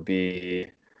 4 would be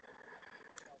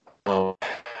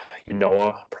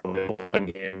Noah probably one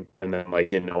game, and then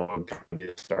Noah would be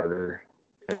the starter,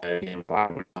 and then game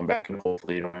 5 would come back, and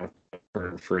hopefully you don't have to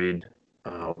turn Freed. I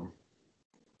don't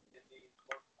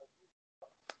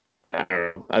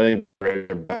know. I think the Braves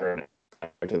are better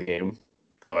to the game,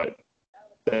 but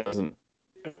that doesn't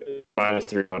minus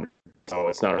 300, so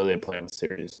it's not really a play in the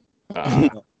series.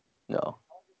 No.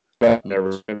 But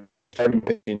never been starting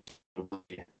pitching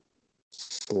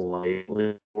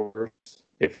slightly worse.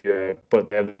 But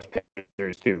they have the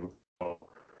pitchers too, so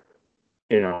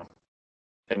and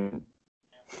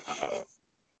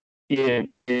Ian's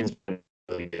been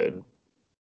really good.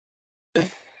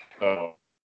 So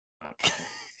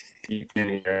you can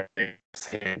hear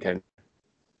saying,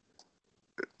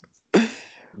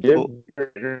 "Give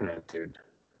your internet, dude."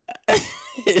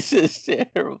 It's just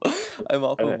terrible. I'm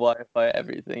off of Wi-Fi.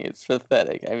 Everything. It's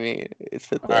pathetic. I mean, it's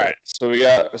pathetic. All right, so we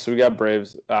got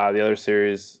Braves. The other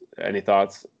series. Any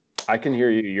thoughts? I can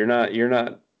hear you. You're not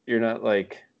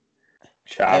like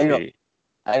choppy.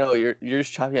 I know you're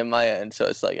just choppy on my end, so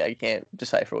it's like I can't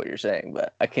decipher what you're saying,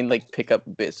 but I can pick up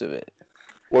bits of it.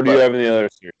 What do you have in the other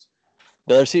series?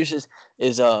 The other series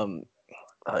is I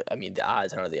mean the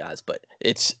odds. I don't know the odds, but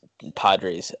it's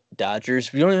Padres,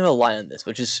 Dodgers. We don't even have a line on this,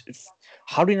 which is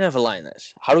how do we not have a line on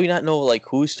this? How do we not know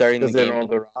who's starting the game? Because they don't know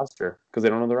the roster. Because they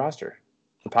don't know the roster.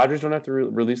 The Padres don't have to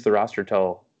release the roster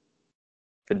till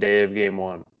the day of game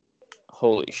 1.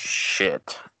 Holy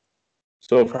shit!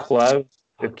 So if Clev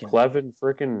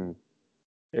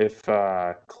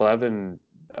and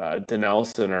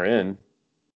Dinelson are in,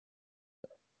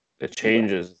 it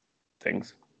changes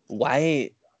things.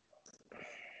 Why?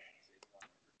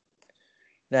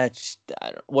 How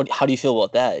do you feel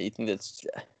about that? You think that's?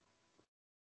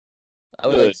 I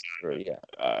would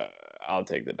I'll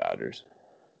take the Dodgers.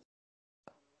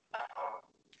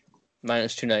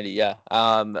 Minus 290. Yeah.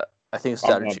 I think it's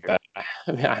I'm Dodgers not here.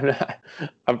 bet. I mean,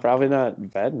 I'm probably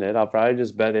not betting it. I'll probably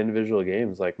just bet individual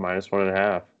games like minus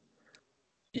 1.5.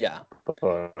 Yeah.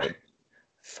 But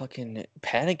Fucking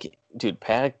Panic, dude.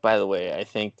 Panic. By the way, I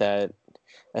think that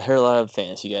I heard a lot of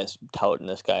fantasy guys touting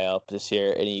this guy up this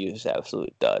year, and he was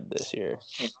absolute dud this year.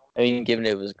 I mean, given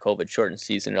it was a COVID shortened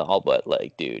season and all, but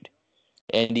like, dude,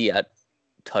 Andy got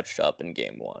touched up in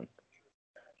game one,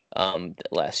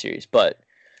 last series. But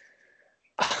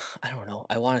I don't know.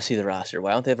 I want to see the roster.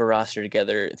 Why don't they have a roster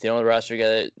together? If they don't have a roster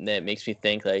together, then it makes me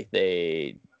think like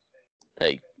they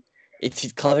like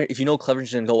if you know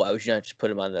Clevenger's gonna go, why would you not just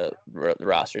put him on the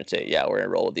roster and say, yeah, we're gonna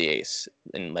roll with the ace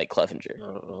and like Clevenger? I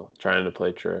don't know, trying to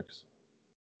play tricks.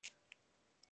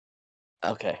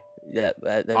 Okay, yeah,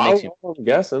 that makes me I'm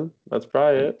guessing that's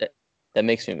probably it. that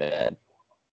makes me mad.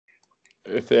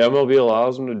 If the MLB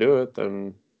allows them to do it,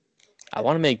 then I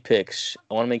want to make picks.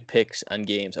 I want to make picks on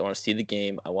games. I want to see the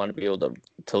game. I want to be able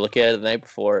to look at it the night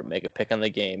before, make a pick on the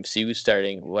game, see who's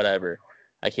starting, whatever.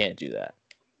 I can't do that.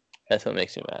 That's what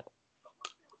makes me mad.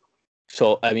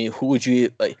 So I mean, who would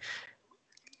you like?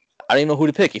 I don't even know who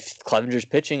to pick. If Clevenger's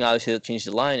pitching, obviously they'll change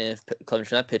the line, and if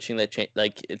Clevenger's not pitching, that change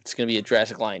like it's going to be a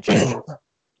drastic line change.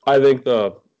 I think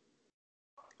that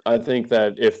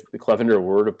if Clevenger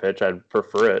were to pitch, I'd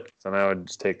prefer it. Then I would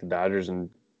just take the Dodgers and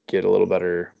get a little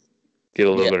better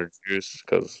juice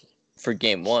because For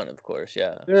game one, of course,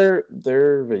 yeah. they're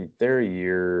a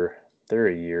year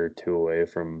or two away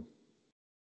from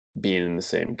being in the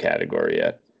same category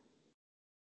yet.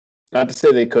 Not to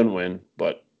say they couldn't win,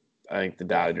 but I think the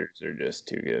Dodgers are just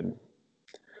too good,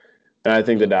 and I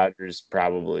think the Dodgers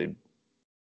probably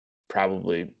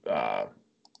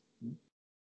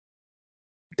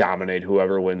dominate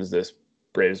whoever wins this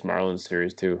Braves Marlins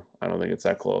series too. I don't think it's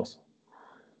that close.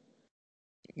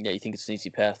 Yeah, you think it's an easy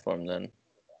path for him then?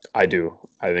 I do.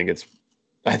 I think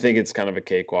it's kind of a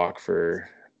cakewalk for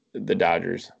the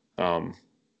Dodgers. The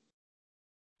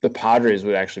Padres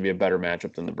would actually be a better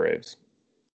matchup than the Braves,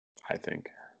 I think.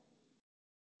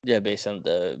 Yeah, based on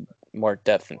the more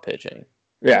depth in pitching.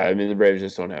 Yeah, I mean the Braves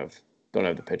just don't have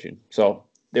the pitching, so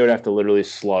they would have to literally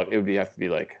slug. It would have to be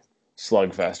like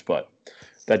slugfest, but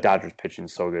that Dodgers pitching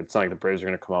is so good. It's not like the Braves are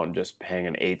going to come out and just hang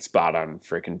an 8 spot on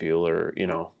freaking Bueller.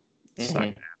 It's not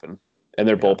going to happen. And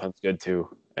their bullpen's good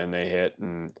too, and they hit.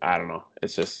 And I don't know.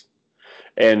 It's just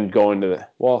and going to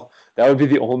that would be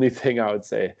the only thing I would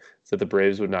say is that the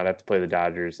Braves would not have to play the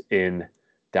Dodgers in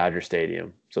Dodger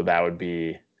Stadium. So that would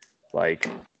be like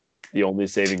the only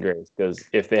saving grace, because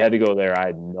if they had to go there,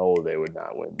 I know they would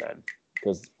not win then,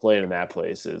 because playing in that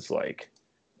place is like,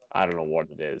 I don't know what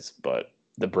it is, but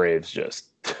the Braves just,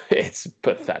 it's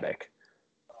pathetic.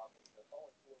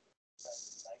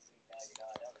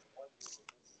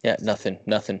 Yeah, nothing.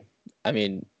 I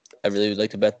mean, I really would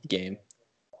like to bet the game.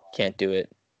 Can't do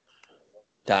it.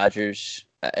 Dodgers.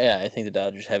 Yeah, I think the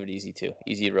Dodgers have it easy too.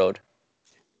 Easy road.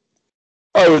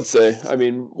 I would say. I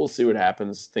mean, we'll see what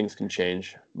happens. Things can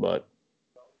change, but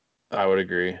I would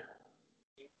agree.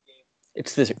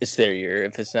 It's their year.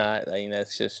 If it's not, I mean,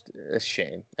 that's just a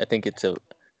shame. I think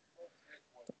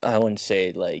I wouldn't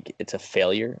say like it's a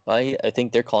failure. I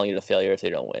think they're calling it a failure if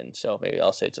they don't win. So maybe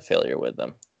I'll say it's a failure with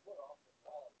them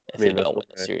if they don't win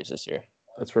the series this year.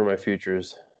 That's where my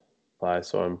futures lie.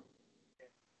 So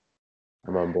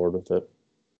I'm on board with it.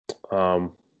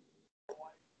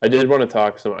 I did want to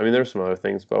talk some. I mean, there's some other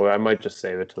things, but I might just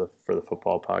save it for the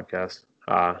football podcast.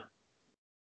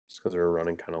 Just because we're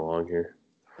running kind of long here.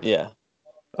 Yeah.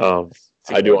 I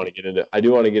do want to get into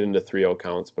 3-0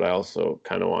 counts, but I also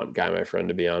kind of want Guy, my friend,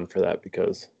 to be on for that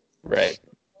because right.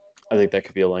 I think that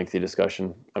could be a lengthy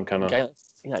discussion. I'm kind of Guy,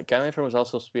 my friend was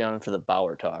also supposed to be on for the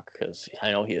Bauer talk because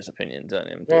I know he has opinions on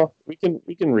him. Well, we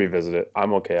can revisit it.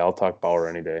 I'm okay. I'll talk Bauer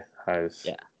any day.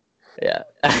 Yeah.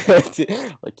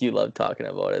 Like you love talking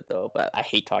about it though, but I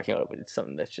hate talking about it. But it's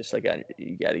something that's just like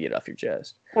you got to get off your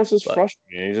chest. Well, it's just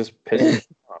frustrating. You just piss me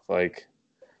off. Like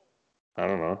I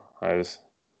don't know. I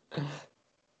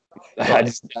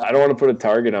don't want to put a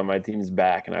target on my team's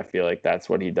back, and I feel like that's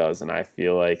what he does, and I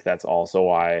feel like that's also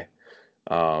why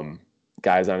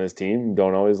guys on his team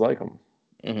don't always like him.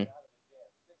 Mm-hmm.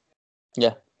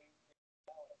 Yeah,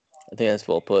 I think that's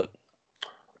well put.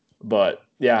 But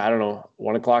yeah, I don't know.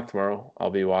 1:00 tomorrow, I'll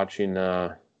be watching.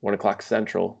 1:00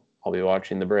 Central, I'll be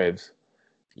watching the Braves.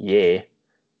 Yeah,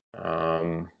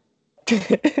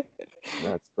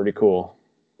 that's pretty cool.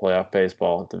 Playoff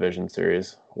baseball division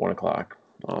series, 1:00.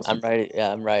 Awesome.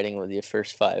 I'm riding with your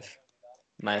first 5,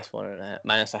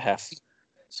 -1.5,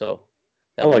 So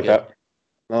I like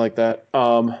that.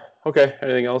 Okay.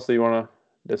 Anything else that you want to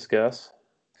discuss?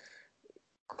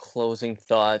 Closing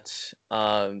thoughts.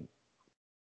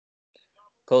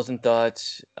 Closing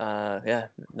thoughts. Yeah,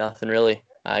 nothing really.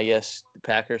 I guess the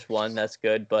Packers won. That's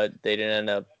good, but they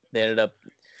ended up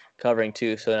covering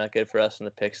too, so not good for us in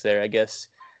the picks there. I guess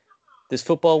this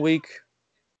football week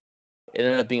it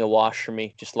ended up being a wash for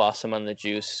me. Just lost some on the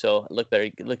juice, so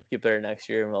get better next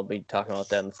year, and I'll be talking about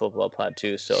that in the football pod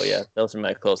too. So yeah, those are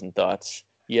my closing thoughts.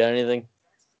 You got anything?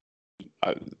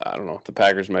 I don't know. The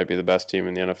Packers might be the best team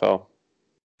in the NFL.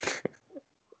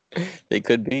 They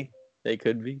could be. They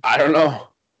could be. I don't know.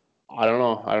 I don't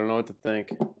know what to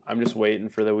think. I'm just waiting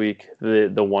for the week, the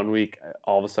 1 week.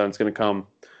 All of a sudden, it's gonna come,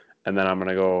 and then I'm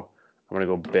gonna go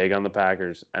big on the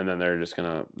Packers, and then they're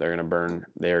gonna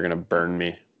burn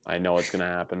me. I know it's gonna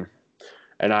happen,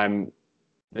 and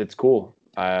it's cool.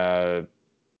 They're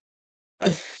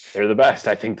the best.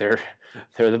 I think they're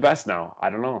the best now. I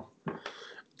don't know.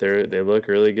 They look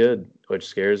really good, which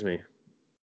scares me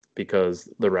because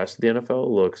the rest of the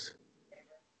NFL looks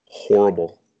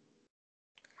horrible.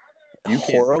 You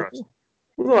can't trust.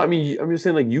 No, I mean, I'm just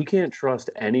saying, like, you can't trust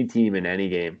any team in any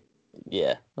game.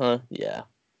 Yeah. Yeah.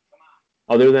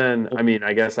 Other than, I mean,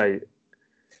 I guess I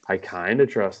kind of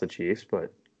trust the Chiefs,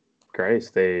 but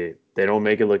Christ, they don't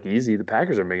make it look easy. The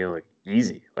Packers are making it look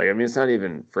easy. Like, I mean, it's not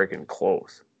even freaking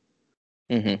close.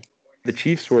 Mm-hmm. The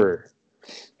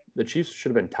Chiefs should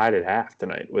have been tied at half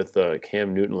tonight with the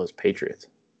Cam Newton-less Patriots.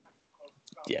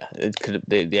 Yeah, it could have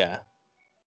been. Yeah,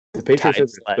 the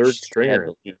Patriots had their third stringer.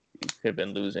 Could have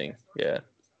been losing. Yeah.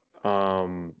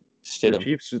 The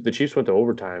Chiefs went to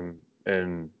overtime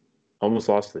and almost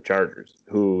lost to the Chargers,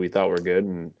 who we thought were good,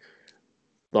 and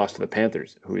lost to the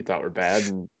Panthers, who we thought were bad.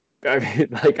 And I mean,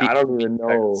 like, I don't even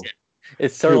know.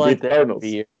 It's sort of like that every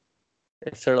year.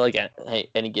 It's sort of like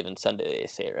any given Sunday, they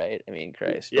say, right? I mean,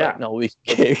 Christ. Yeah. No, we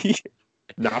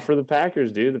not for the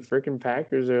Packers, dude. The freaking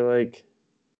Packers are like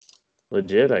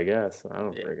legit, I guess. I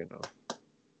don't freaking know.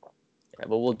 Yeah,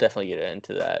 but we'll definitely get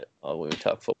into that when we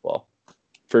talk football.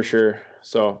 For sure.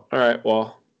 So, all right.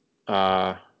 Well,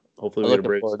 hopefully I'm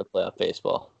looking forward to playoff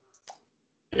baseball.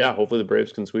 Yeah, hopefully the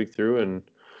Braves can squeak through and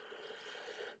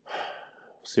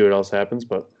see what else happens,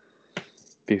 but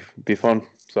be fun.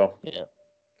 So yeah.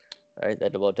 All right,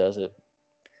 that about does it.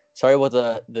 Sorry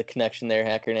about the connection there,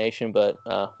 Hacker Nation, but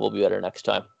we'll be better next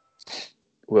time.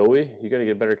 Will we? You got to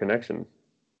get better connection.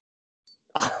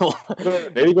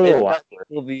 Maybe go to the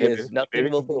library.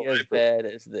 Nothing will be as bad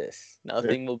as this.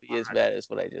 Nothing will be as bad as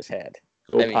what I just had.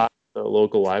 Go pod the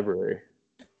local library.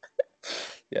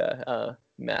 Yeah,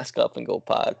 mask up and go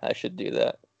pod. I should do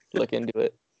that. Look into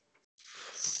it.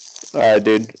 All right,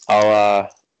 dude. I'll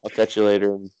catch you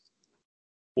later.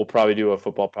 We'll probably do a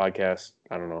football podcast.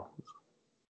 I don't know,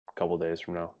 a couple days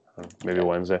from now, maybe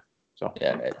Wednesday. So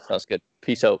yeah, sounds good.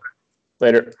 Peace out.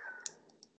 Later.